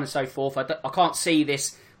 so on and so forth. I can't see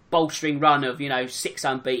this bolstering run of, 6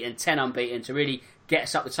 unbeaten, 10 unbeaten to really get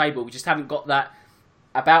us up the table. We just haven't got that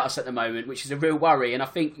about us at the moment, which is a real worry. And I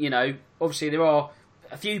think, obviously there are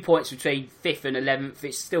a few points between 5th and 11th.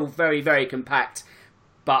 It's still very, very compact.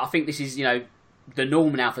 But I think this is, the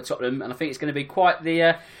norm now for Tottenham. And I think it's going to be quite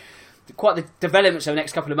the developments over the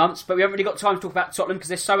next couple of months. But we haven't really got time to talk about Tottenham because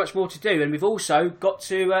there's so much more to do. And we've also got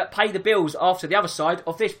to pay the bills after the other side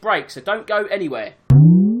of this break. So don't go anywhere.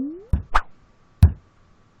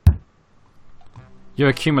 Your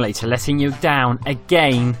accumulator letting you down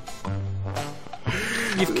again.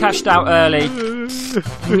 You've cashed out early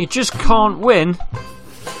and you just can't win.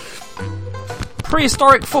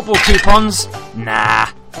 Prehistoric football coupons? Nah.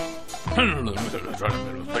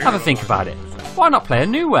 Have a think about it. Why not play a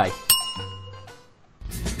new way?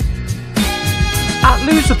 At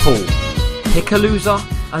Loserpool, pick a loser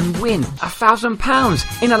and win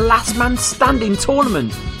 £1,000 in a last man standing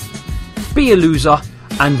tournament. Be a loser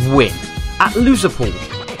and win at Loserpool.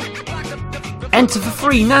 Enter for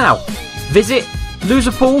free now. Visit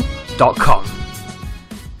loserpool.com.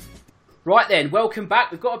 Right then, welcome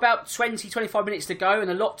back. We've got about 20-25 minutes to go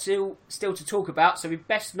and a lot still to talk about, so we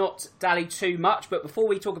best not dally too much. But before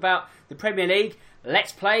we talk about the Premier League,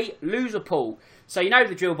 let's play Loserpool. So you know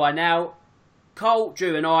the drill by now. Cole,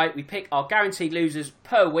 Drew and I, we pick our guaranteed losers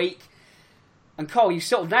per week. And Cole, you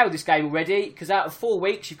sort of nailed this game already, because out of 4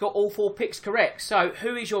 weeks, you've got all 4 picks correct. So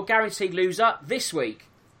who is your guaranteed loser this week?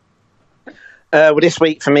 Well, this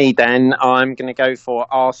week for me, Dan, I'm going to go for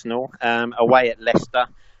Arsenal away at Leicester.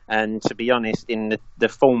 And to be honest, in the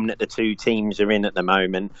form that the two teams are in at the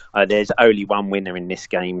moment, there's only one winner in this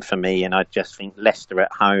game for me. And I just think Leicester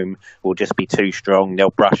at home will just be too strong. They'll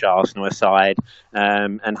brush Arsenal aside.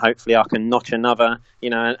 And hopefully I can notch another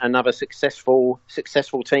successful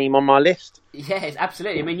team on my list. Yes,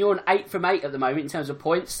 absolutely. I mean, you're on 8 from 8 at the moment in terms of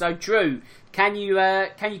points. So, Drew, can you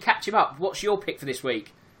catch him up? What's your pick for this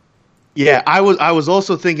week? Yeah, I was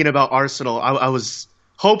also thinking about Arsenal. I was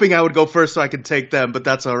hoping I would go first so I could take them, but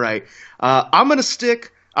that's all right. I'm going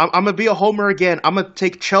to be a homer again. I'm going to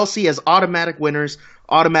take Chelsea as automatic winners.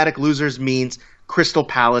 Automatic losers means Crystal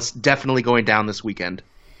Palace definitely going down this weekend.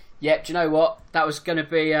 Yep, do you know what? That was going to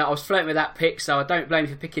be... I was flirting with that pick, so I don't blame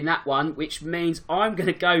you for picking that one, which means I'm going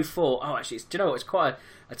to go for... Oh, actually, do you know what? It's quite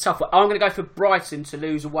a tough one. I'm going to go for Brighton to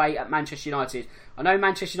lose away at Manchester United. I know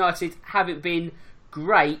Manchester United haven't been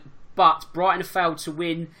great, but Brighton have failed to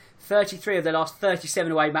win 33 of their last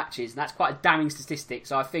 37 away matches, and that's quite a damning statistic.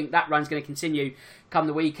 So I think that run's going to continue come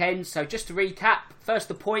the weekend. So just to recap, first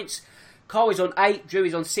the points. Cole is on 8, Drew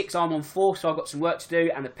is on 6, I'm on 4, so I've got some work to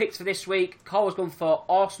do. And the picks for this week, Cole has gone for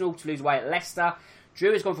Arsenal to lose away at Leicester,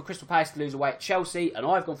 Drew has gone for Crystal Palace to lose away at Chelsea, and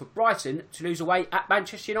I've gone for Brighton to lose away at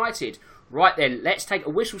Manchester United. Right then, let's take a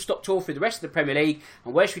whistle-stop tour through the rest of the Premier League.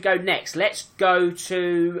 And where should we go next? Let's go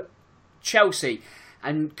to Chelsea.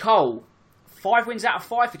 And Cole, 5 wins out of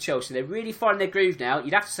 5 for Chelsea. They're really finding their groove now.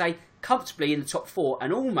 You'd have to say comfortably in the top 4,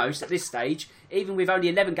 and almost at this stage, even with only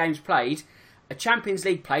 11 games played, a Champions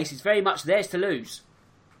League place is very much theirs to lose.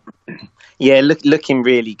 Yeah, looking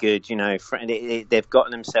really good. You know, they've got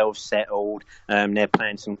themselves settled. They're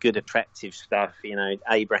playing some good, attractive stuff. You know,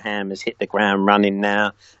 Abraham has hit the ground running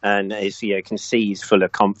now, and can see he's full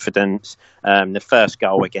of confidence. The first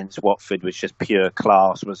goal against Watford was just pure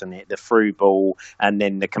class, wasn't it? The through ball and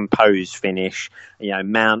then the composed finish. You know,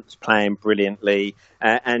 Mount's playing brilliantly,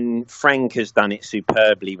 and Frank has done it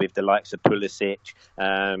superbly with the likes of Pulisic.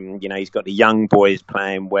 He's got the young boys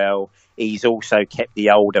playing well. He's also kept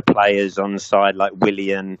the older players on the side like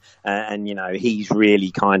Willian, and he's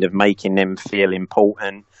really kind of making them feel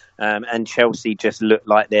important. And Chelsea just look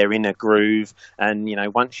like they're in a groove. And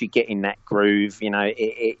once you get in that groove,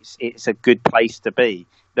 it's a good place to be.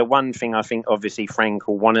 The one thing I think obviously Frank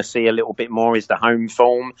will want to see a little bit more is the home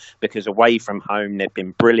form, because away from home they've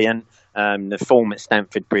been brilliant. The form at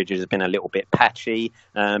Stamford Bridge has been a little bit patchy,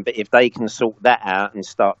 but if they can sort that out and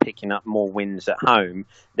start picking up more wins at home,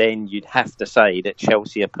 then you'd have to say that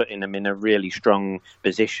Chelsea are putting them in a really strong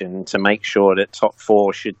position to make sure that top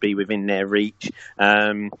four should be within their reach,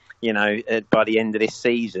 by the end of this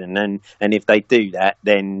season. And if they do that,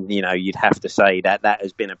 then, you'd have to say that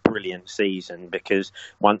has been a brilliant season, because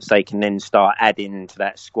once they can then start adding to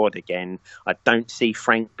that squad again, I don't see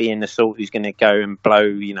Frank being the sort who's going to go and blow,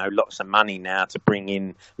 lots of money now to bring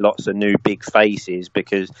in lots of new big faces,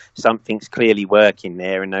 because something's clearly working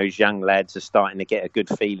there and those young lads are starting to get a good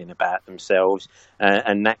feeling about themselves,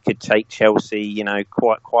 and that could take Chelsea,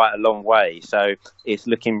 quite a long way. So it's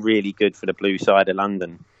looking really good for the blue side of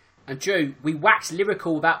London. And Drew, we waxed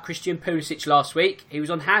lyrical about Christian Pulisic last week. He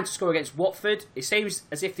was on hand to score against Watford. It seems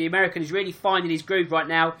as if the American is really finding his groove right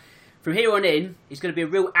now. From here on in, he's going to be a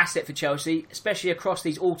real asset for Chelsea, especially across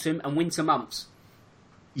these autumn and winter months.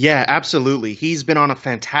 Yeah, absolutely. He's been on a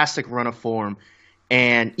fantastic run of form.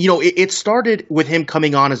 And, it started with him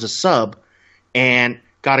coming on as a sub and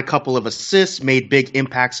got a couple of assists, made big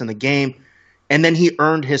impacts in the game. And then he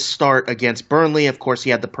earned his start against Burnley. Of course, he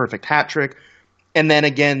had the perfect hat trick. And then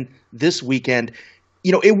again this weekend,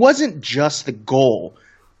 it wasn't just the goal,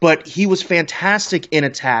 but he was fantastic in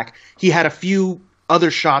attack. He had a few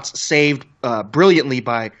other shots saved brilliantly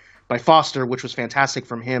by Foster, which was fantastic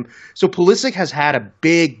from him. So Pulisic has had a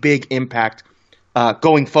big impact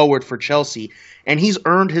going forward for Chelsea, and he's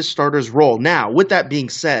earned his starter's role. Now, with that being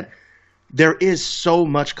said, there is so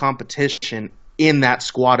much competition in that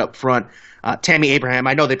squad up front. Tammy Abraham,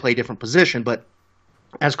 I know they play a different position, but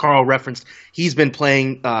as Carl referenced, he's been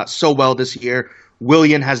playing so well this year.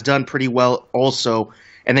 Willian has done pretty well also.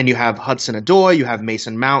 And then you have Hudson-Odoi, you have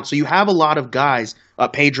Mason Mount. So you have a lot of guys,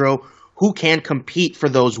 Pedro, who can compete for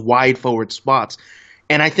those wide forward spots.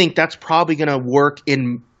 And I think that's probably going to work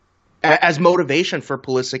as motivation for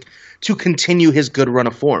Pulisic to continue his good run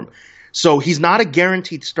of form. So he's not a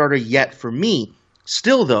guaranteed starter yet for me.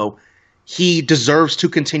 Still, though, he deserves to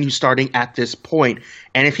continue starting at this point.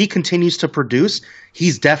 And if he continues to produce,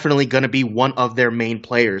 he's definitely going to be one of their main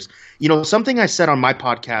players. Something I said on my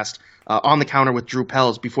podcast, On the Counter with Drew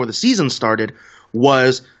Pels, before the season started,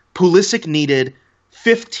 was Pulisic needed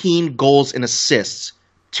 15 goals and assists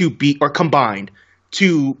combined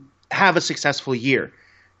to have a successful year.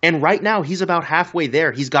 And right now he's about halfway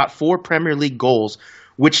there. He's got 4 Premier League goals,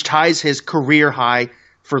 which ties his career high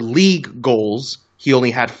for league goals. He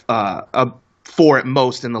only had 4 at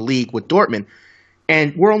most in the league with Dortmund.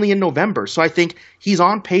 And we're only in November. So I think he's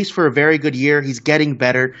on pace for a very good year. He's getting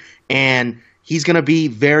better, and he's going to be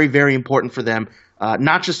very, very important for them,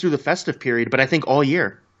 not just through the festive period, but I think all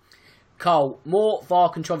year. Carl, more VAR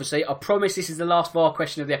controversy. I promise this is the last VAR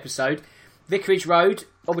question of the episode. Vicarage Road,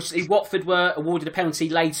 obviously Watford were awarded a penalty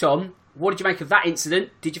late on. What did you make of that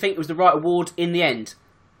incident? Did you think it was the right award in the end?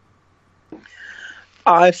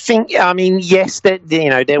 Yes,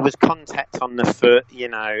 there was contact on the foot.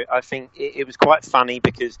 I think it was quite funny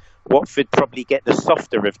because Watford probably get the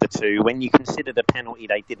softer of the two when you consider the penalty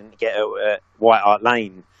they didn't get at White Hart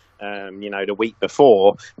Lane. The week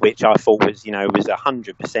before, which I thought was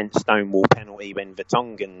 100% Stonewall penalty when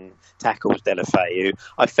Vertonghen tackles Deulofeu.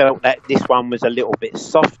 I felt that this one was a little bit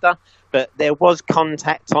softer, but there was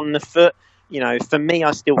contact on the foot. For me,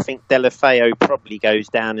 I still think Deulofeu probably goes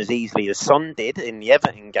down as easily as Son did in the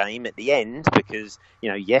Everton game at the end because,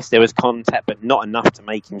 yes, there was contact, but not enough to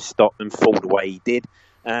make him stop and fall the way he did.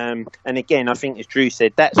 And again, I think, as Drew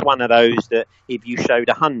said, that's one of those that if you showed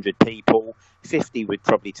 100 people, 50 would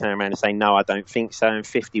probably turn around and say, no, I don't think so. And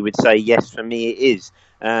 50 would say, yes, for me it is.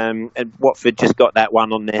 And Watford just got that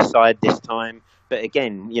one on their side this time. But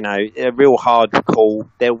again, a real hard call.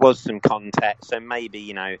 There was some contact, so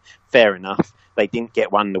maybe, fair enough. They didn't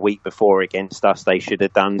get one the week before against us. They should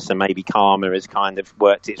have done. So maybe karma has kind of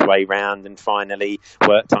worked its way round and finally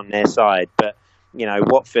worked on their side. But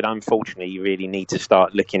Watford, unfortunately, you really need to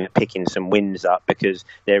start looking at picking some wins up because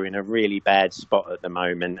they're in a really bad spot at the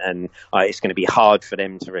moment, and it's going to be hard for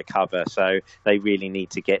them to recover. So they really need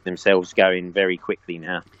to get themselves going very quickly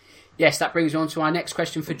now. Yes, that brings on to our next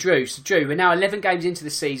question for Drew. So, Drew, we're now 11 games into the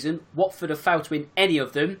season. Watford have failed to win any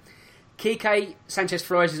of them. Quique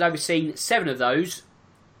Sanchez-Flores has overseen 7 of those.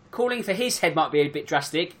 Calling for his head might be a bit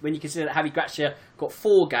drastic when you consider that Javi Gracia got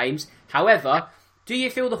 4 games. However, do you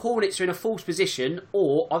feel the Hornets are in a false position,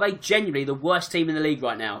 or are they genuinely the worst team in the league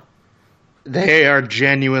right now? They are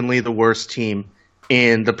genuinely the worst team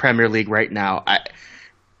in the Premier League right now.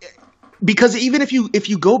 Because even if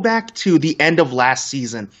you go back to the end of last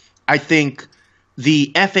season, I think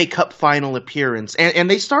the FA Cup final appearance, and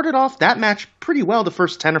they started off that match pretty well the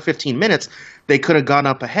first 10 or 15 minutes. They could have gone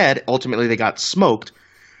up ahead. Ultimately, they got smoked.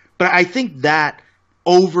 But I think that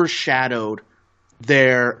overshadowed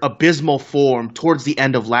their abysmal form towards the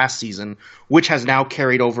end of last season, which has now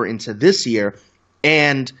carried over into this year.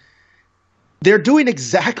 And they're doing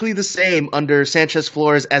exactly the same under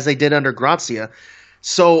Sanchez-Flores as they did under Gracia.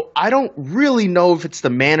 So I don't really know if it's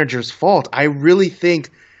the manager's fault. I really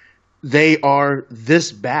think they are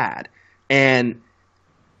this bad. And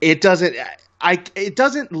it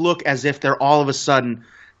doesn't look as if they're all of a sudden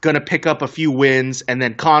going to pick up a few wins and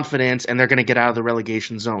then confidence and they're going to get out of the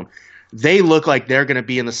relegation zone. They look like they're going to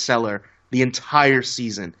be in the cellar the entire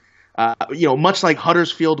season. Much like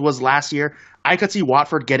Huddersfield was last year, I could see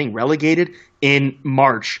Watford getting relegated in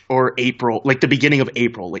March or April, like the beginning of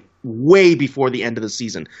April, like way before the end of the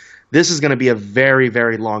season. This is going to be a very,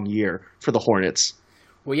 very long year for the Hornets.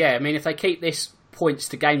 Well, yeah, I mean, if they keep this points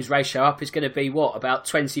to games ratio up, it's going to be, about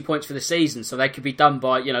 20 points for the season. So they could be done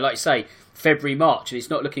by, like you say, February, March, and it's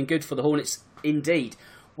not looking good for the Hornets indeed.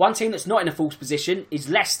 One team that's not in a false position is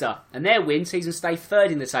Leicester, and their win sees them stay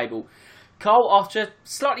 3rd in the table. Carl, after a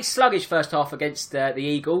slightly sluggish first half against the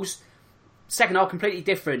Eagles, second half completely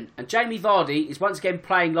different, and Jamie Vardy is once again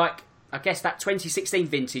playing like, I guess, that 2016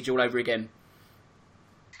 vintage all over again.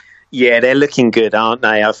 Yeah, they're looking good, aren't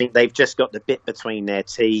they? I think they've just got the bit between their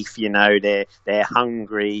teeth. They're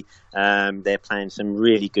hungry. They're playing some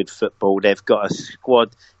really good football. They've got a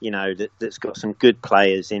squad, that's got some good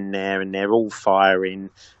players in there, and they're all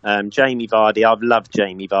firing. Jamie Vardy, I've loved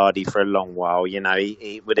Jamie Vardy for a long while.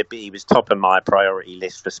 He was top of my priority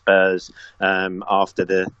list for Spurs after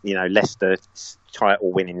the Leicester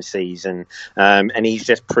title winning season, and he's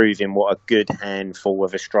just proving what a good handful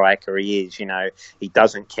of a striker he is. He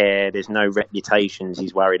doesn't care. There's no reputations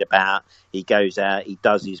he's worried about. He goes out, he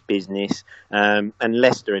does his business, and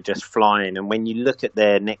Leicester are just flying. And when you look at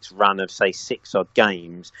their next run of, say, 6 odd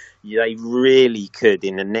games, they really could,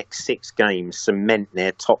 in the next 6 games, cement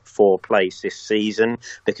their top 4 place this season,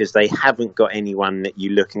 because they haven't got anyone that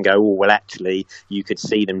you look and go, oh, well, actually, you could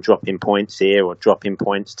see them dropping points here or dropping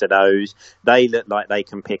points to those. They look like they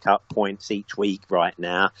can pick up points each week right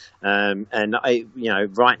now.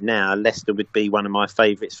 Right now, Leicester would be one of my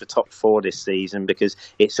favourites for top 4 this season, because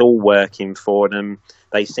it's all working for them.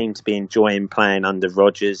 They seem to be enjoying playing under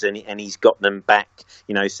Rodgers, and he's got them back,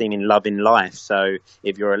 seeming loving life. So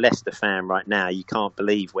if you're a Leicester fan right now, you can't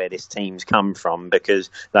believe where this team's come from, because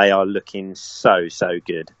they are looking so, so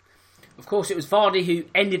good. Of course, it was Vardy who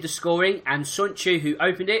ended the scoring and Sonchu who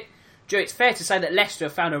opened it. Joe, it's fair to say that Leicester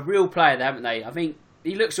have found a real player there, haven't they? I mean,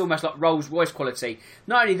 he looks almost like Rolls-Royce quality.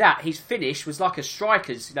 Not only that, his finish was like a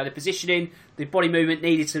striker's. The positioning, the body movement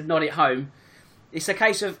needed to nod it home. It's a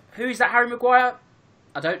case of, who is that, Harry Maguire?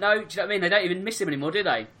 I don't know. Do you know what I mean? They don't even miss him anymore, do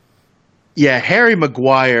they? Yeah, Harry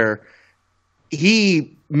Maguire,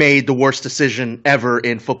 he made the worst decision ever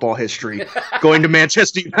in football history, going to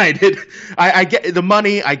Manchester United. I get the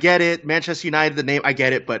money, I get it. Manchester United, the name, I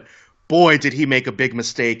get it. But boy, did he make a big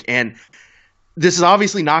mistake. And this is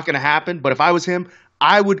obviously not going to happen. But if I was him,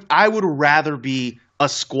 I would rather be a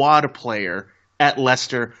squad player at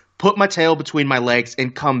Leicester, put my tail between my legs,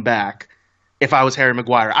 and come back. If I was Harry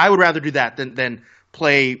Maguire, I would rather do that than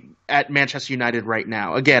play at Manchester United right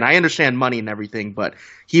now. Again, I understand money and everything, but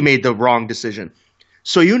he made the wrong decision.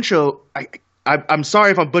 Soyuncu, I'm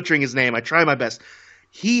sorry if I'm butchering his name. I try my best.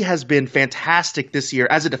 He has been fantastic this year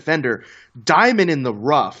as a defender. Diamond in the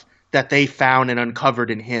rough that they found and uncovered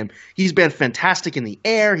in him. He's been fantastic in the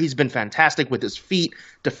air. He's been fantastic with his feet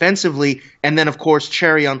defensively. And then, of course,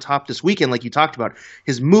 cherry on top this weekend, like you talked about.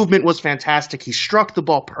 His movement was fantastic. He struck the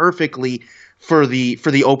ball perfectly for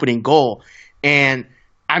the opening goal. And,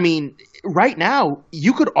 I mean, right now,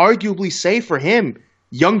 you could arguably say for him,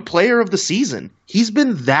 young player of the season. He's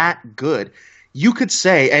been that good. You could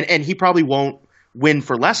say, and he probably won't win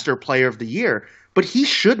for Leicester player of the year, but he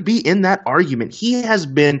should be in that argument. He has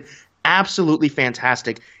been absolutely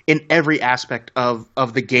fantastic in every aspect of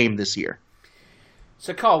the game this year.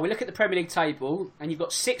 So, Carl, we look at the Premier League table, and you've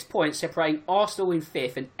got 6 points separating Arsenal in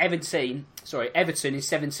 5th and Everton in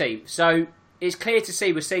 17th. So, it's clear to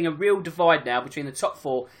see we're seeing a real divide now between the top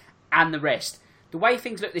 4 and the rest. The way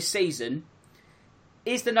things look this season,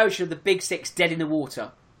 is the notion of the Big Six dead in the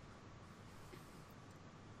water?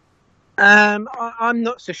 I'm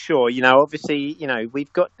not so sure. Obviously,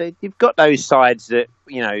 you've got those sides that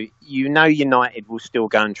United will still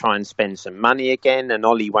go and try and spend some money again, and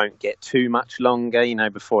Ollie won't get too much longer,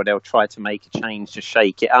 before they'll try to make a change to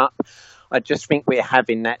shake it up. I just think we're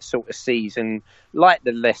having that sort of season, like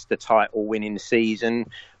the Leicester title winning season,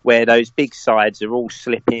 where those big sides are all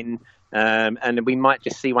slipping. And we might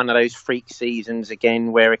just see one of those freak seasons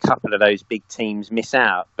again where a couple of those big teams miss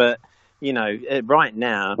out. But, right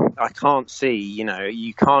now, I can't see,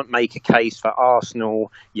 you can't make a case for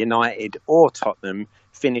Arsenal, United or Tottenham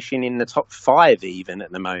finishing in the top 5 even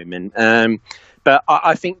at the moment. But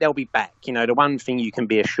I think they'll be back. The one thing you can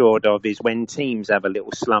be assured of is when teams have a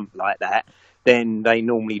little slump like that, then they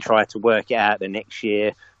normally try to work it out the next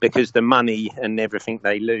year, because the money and everything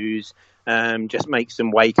they lose just makes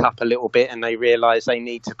them wake up a little bit, and they realise they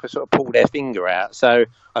need to sort of pull their finger out. So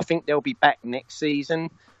I think they'll be back next season.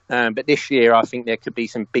 But this year, I think there could be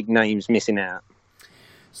some big names missing out.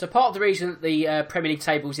 So part of the reason that the Premier League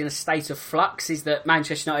table is in a state of flux is that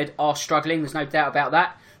Manchester United are struggling. There's no doubt about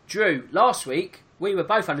that. Drew, last week, we were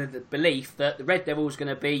both under the belief that the Red Devils were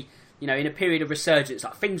going to be, in a period of resurgence.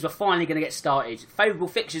 Like things were finally going to get started. Favourable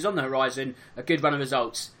fixtures on the horizon, a good run of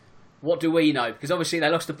results. What do we know? Because obviously they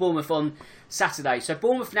lost to Bournemouth on Saturday. So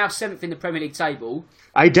Bournemouth now 7th in the Premier League table.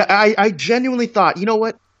 I genuinely thought, you know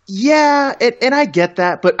what? Yeah, and I get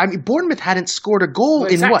that, but Bournemouth hadn't scored a goal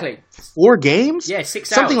in what, 4 games? Yeah, 6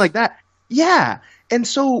 something hours. like that. Yeah, and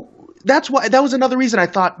so that was another reason I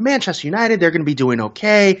thought Manchester United, they're going to be doing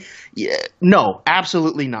okay. Yeah, no,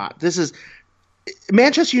 absolutely not.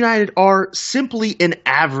 Manchester United are simply an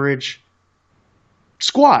average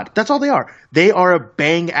squad. That's all they are. They are a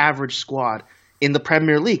bang average squad in the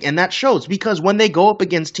Premier League, and that shows because when they go up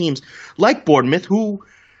against teams like Bournemouth, who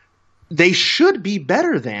they should be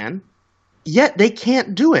better than, yet they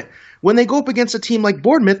can't do it. When they go up against a team like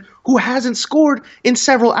Bournemouth, who hasn't scored in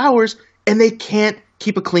several hours, and they can't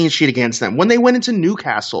keep a clean sheet against them. When they went into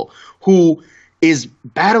Newcastle, who is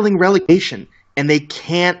battling relegation, and they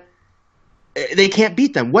can't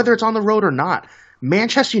beat them, whether it's on the road or not.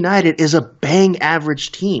 Manchester United is a bang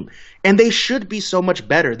average team, and they should be so much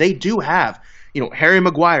better. They do have, Harry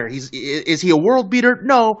Maguire. Is he a world beater?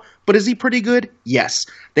 No, but is he pretty good? Yes.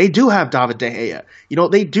 They do have David De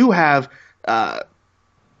Gea. They do have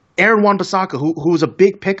Aaron Wan-Bissaka, who's a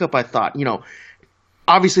big pickup, I thought.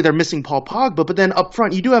 Obviously they're missing Paul Pogba, but then up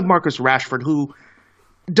front you do have Marcus Rashford, who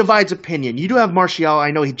divides opinion. You do have Martial.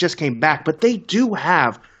 I know he just came back, but they do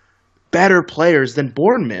have better players than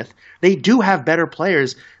Bournemouth. They do have better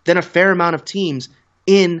players than a fair amount of teams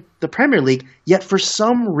in the Premier League, yet for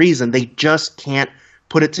some reason they just can't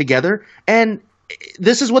put it together. And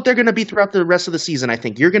this is what they're going to be throughout the rest of the season, I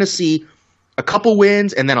think. You're going to see a couple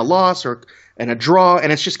wins and then a loss and a draw,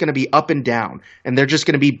 and it's just going to be up and down, and they're just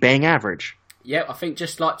going to be bang average. Yeah, I think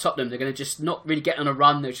just like Tottenham, they're going to just not really get on a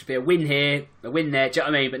run. There'll just be a win here, a win there, do you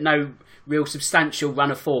know what I mean? But no real substantial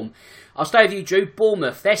run of form. I'll stay with you, Drew.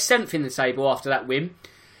 Bournemouth, they're 7th in the table after that win.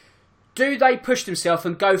 Do they push themselves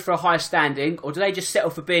and go for a higher standing, or do they just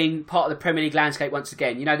settle for being part of the Premier League landscape once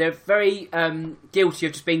again? They're very guilty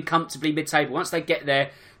of just being comfortably mid-table. Once they get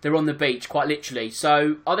there, they're on the beach, quite literally.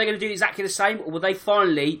 So are they going to do exactly the same, or will they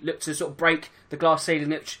finally look to sort of break the glass ceiling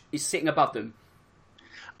that is sitting above them?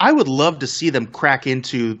 I would love to see them crack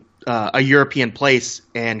into a European place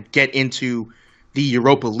and get into the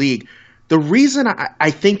Europa League. The reason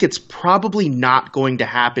I think it's probably not going to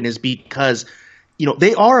happen is because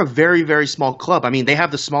they are a very, very small club. I mean, they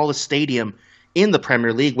have the smallest stadium in the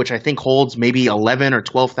Premier League, which I think holds maybe 11 or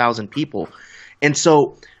 12,000 people. And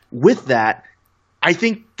so with that, I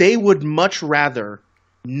think they would much rather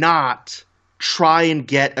not try and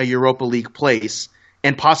get a Europa League place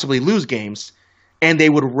and possibly lose games. And they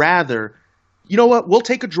would rather, you know what, we'll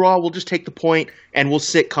take a draw, we'll just take the point, and we'll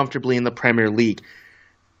sit comfortably in the Premier League.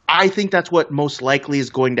 I think that's what most likely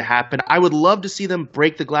is going to happen. I would love to see them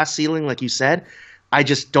break the glass ceiling, like you said. I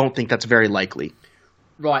just don't think that's very likely.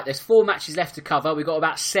 Right, there's 4 matches left to cover. We've got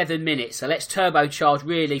about 7 minutes, so let's turbocharge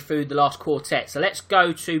really through the last quartet. So let's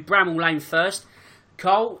go to Bramall Lane first.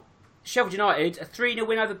 Cole, Sheffield United, a 3-0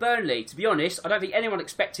 win over Burnley. To be honest, I don't think anyone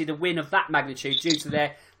expected a win of that magnitude due to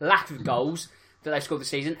their lack of goals. that they've scored this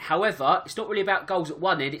season. However, it's not really about goals at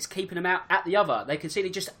one end, it's keeping them out at the other. They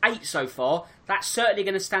conceded just 8 so far. That's certainly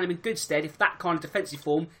going to stand them in good stead if that kind of defensive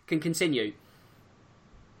form can continue.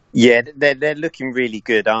 Yeah, they're looking really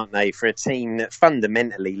good, aren't they, for a team that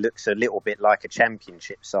fundamentally looks a little bit like a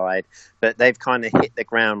championship side, but they've kind of hit the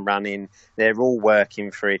ground running. They're all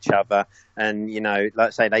working for each other. And, you know, like I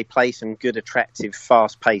say, they play some good, attractive,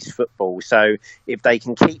 fast-paced football. So if they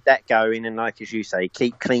can keep that going and, like as you say,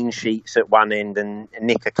 keep clean sheets at one end and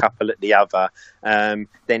nick a couple at the other,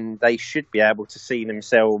 then they should be able to see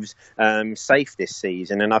themselves safe this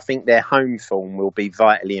season. And I think their home form will be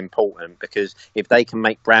vitally important, because if they can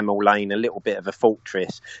make Bramall Lane a little bit of a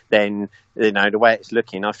fortress, then, you know, the way it's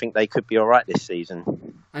looking, I think they could be all right this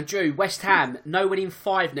season. And Drew, West Ham, no winning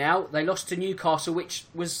 5 now. They lost to Newcastle, which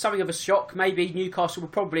was something of a shock. Maybe Newcastle were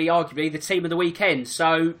probably arguably the team of the weekend.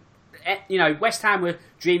 So, you know, West Ham were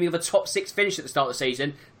dreaming of a top 6 finish at the start of the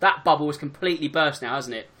season. That bubble was completely burst now,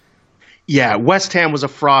 hasn't it? Yeah, West Ham was a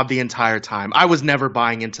fraud the entire time. I was never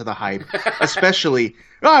buying into the hype, especially...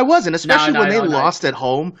 No, I wasn't. Especially when they lost at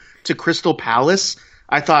home to Crystal Palace.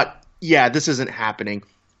 I thought, yeah, this isn't happening.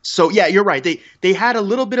 So, yeah, you're right. They had a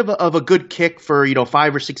little bit of a good kick for,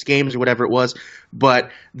 5 or 6 games or whatever it was, but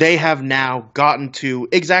they have now gotten to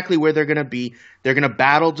exactly where they're going to be. They're going to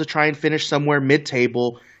battle to try and finish somewhere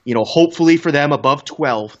mid-table, hopefully for them above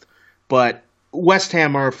 12th. But West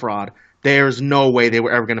Ham are a fraud. There's no way they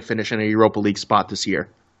were ever going to finish in a Europa League spot this year.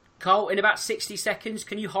 Carl, in about 60 seconds,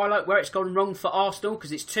 can you highlight where it's gone wrong for Arsenal?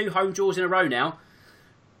 Because it's 2 home draws in a row now.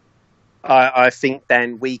 I think,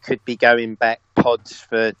 Dan, we could be going back pods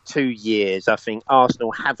for 2 years. I think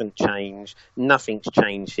Arsenal haven't changed. Nothing's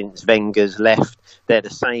changed since Wenger's left. They're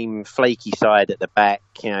the same flaky side at the back,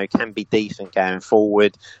 can be decent going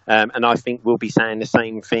forward. And I think we'll be saying the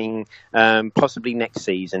same thing possibly next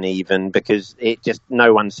season even, because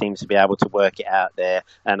no one seems to be able to work it out there.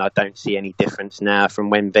 And I don't see any difference now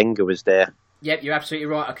from when Wenger was there. Yep, you're absolutely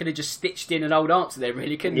right. I could have just stitched in an old answer there,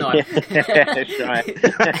 really, couldn't I? Yeah,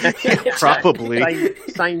 that's right. Probably.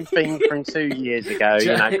 Same thing from 2 years ago.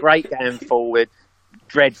 Great going forward,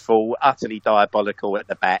 dreadful, utterly diabolical at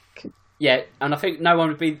the back. Yeah, and I think no one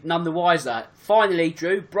would be none the wiser. Finally,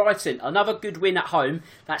 Drew, Brighton, another good win at home.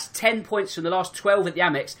 That's 10 points from the last 12 at the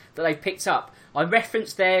Amex that they've picked up. I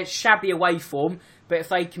referenced their shabby away form, but if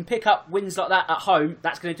they can pick up wins like that at home,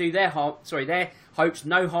 that's going to do their hopes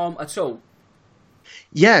no harm at all.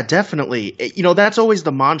 Yeah, definitely. That's always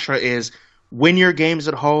the mantra, is win your games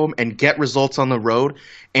at home and get results on the road.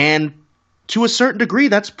 And to a certain degree,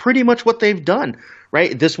 that's pretty much what they've done,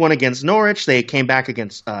 right? This one against Norwich, they came back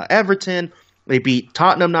against Everton. They beat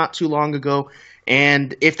Tottenham not too long ago.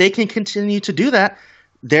 And if they can continue to do that,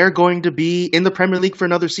 they're going to be in the Premier League for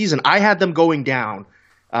another season. I had them going down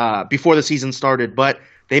before the season started, but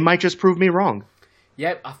they might just prove me wrong.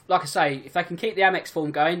 Yeah, like I say, if they can keep the Amex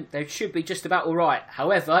form going, they should be just about all right.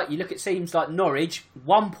 However, you look at teams like Norwich,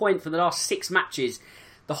 1 point for the last 6 matches.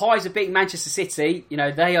 The highs of beating Manchester City,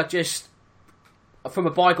 they are just from a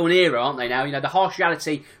bygone era, aren't they now? The harsh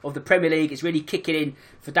reality of the Premier League is really kicking in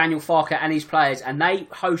for Daniel Farke and his players, and they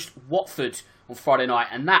host Watford on Friday night,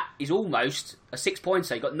 and that is almost a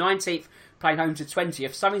 6-pointer. You've got 19th playing home to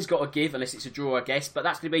 20th. Something's got to give, unless it's a draw, I guess, but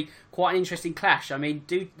that's going to be quite an interesting clash. I mean,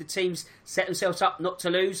 do the teams set themselves up not to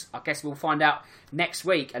lose? I guess we'll find out next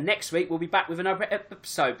week. And next week we'll be back with another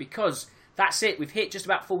episode, because that's it. We've hit just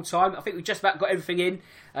about full time. I think we've just about got everything in.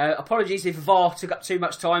 Apologies if VAR took up too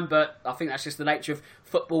much time, but I think that's just the nature of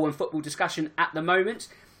football and football discussion at the moment.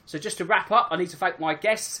 So just to wrap up, I need to thank my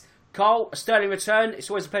guests. Carl, a sterling return. It's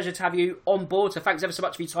always a pleasure to have you on board, so thanks ever so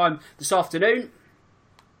much for your time this afternoon.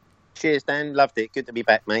 Cheers, Dan. Loved it. Good to be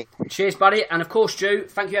back, mate. Cheers, buddy. And of course, Drew,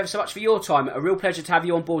 thank you ever so much for your time. A real pleasure to have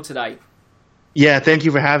you on board today. Yeah, thank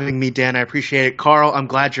you for having me, Dan. I appreciate it. Carl, I'm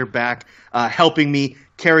glad you're back, helping me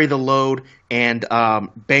carry the load and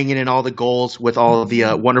banging in all the goals with all of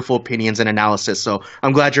the wonderful opinions and analysis. So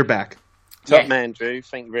I'm glad you're back. Top man, Drew.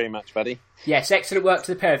 Thank you very much, buddy. Yes, excellent work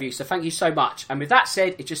to the pair of you, so thank you so much. And with that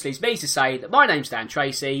said, it just leaves me to say that my name's Dan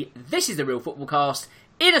Tracy. This is the Real Football Cast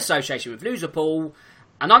in association with Loserpool.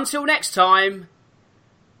 And until next time,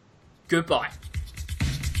 goodbye.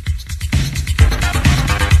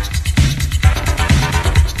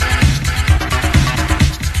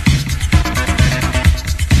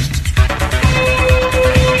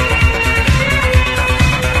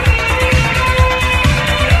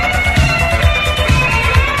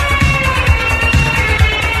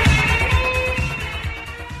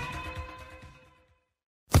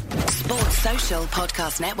 Sports Social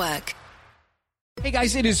Podcast Network. Hey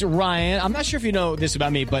guys, it is Ryan. I'm not sure if you know this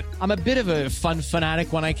about me, but I'm a bit of a fun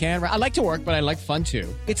fanatic when I can. I like to work, but I like fun too.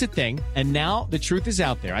 It's a thing. And now the truth is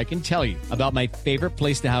out there. I can tell you about my favorite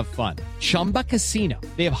place to have fun. Chumba Casino.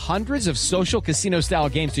 They have hundreds of social casino style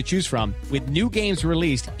games to choose from with new games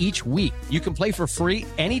released each week. You can play for free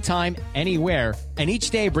anytime, anywhere. And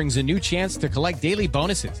each day brings a new chance to collect daily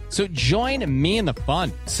bonuses. So join me in the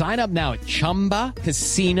fun. Sign up now at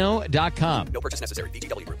ChumbaCasino.com. No purchase necessary.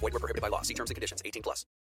 VGW Group. Void where prohibited by law. See terms and conditions. 18+.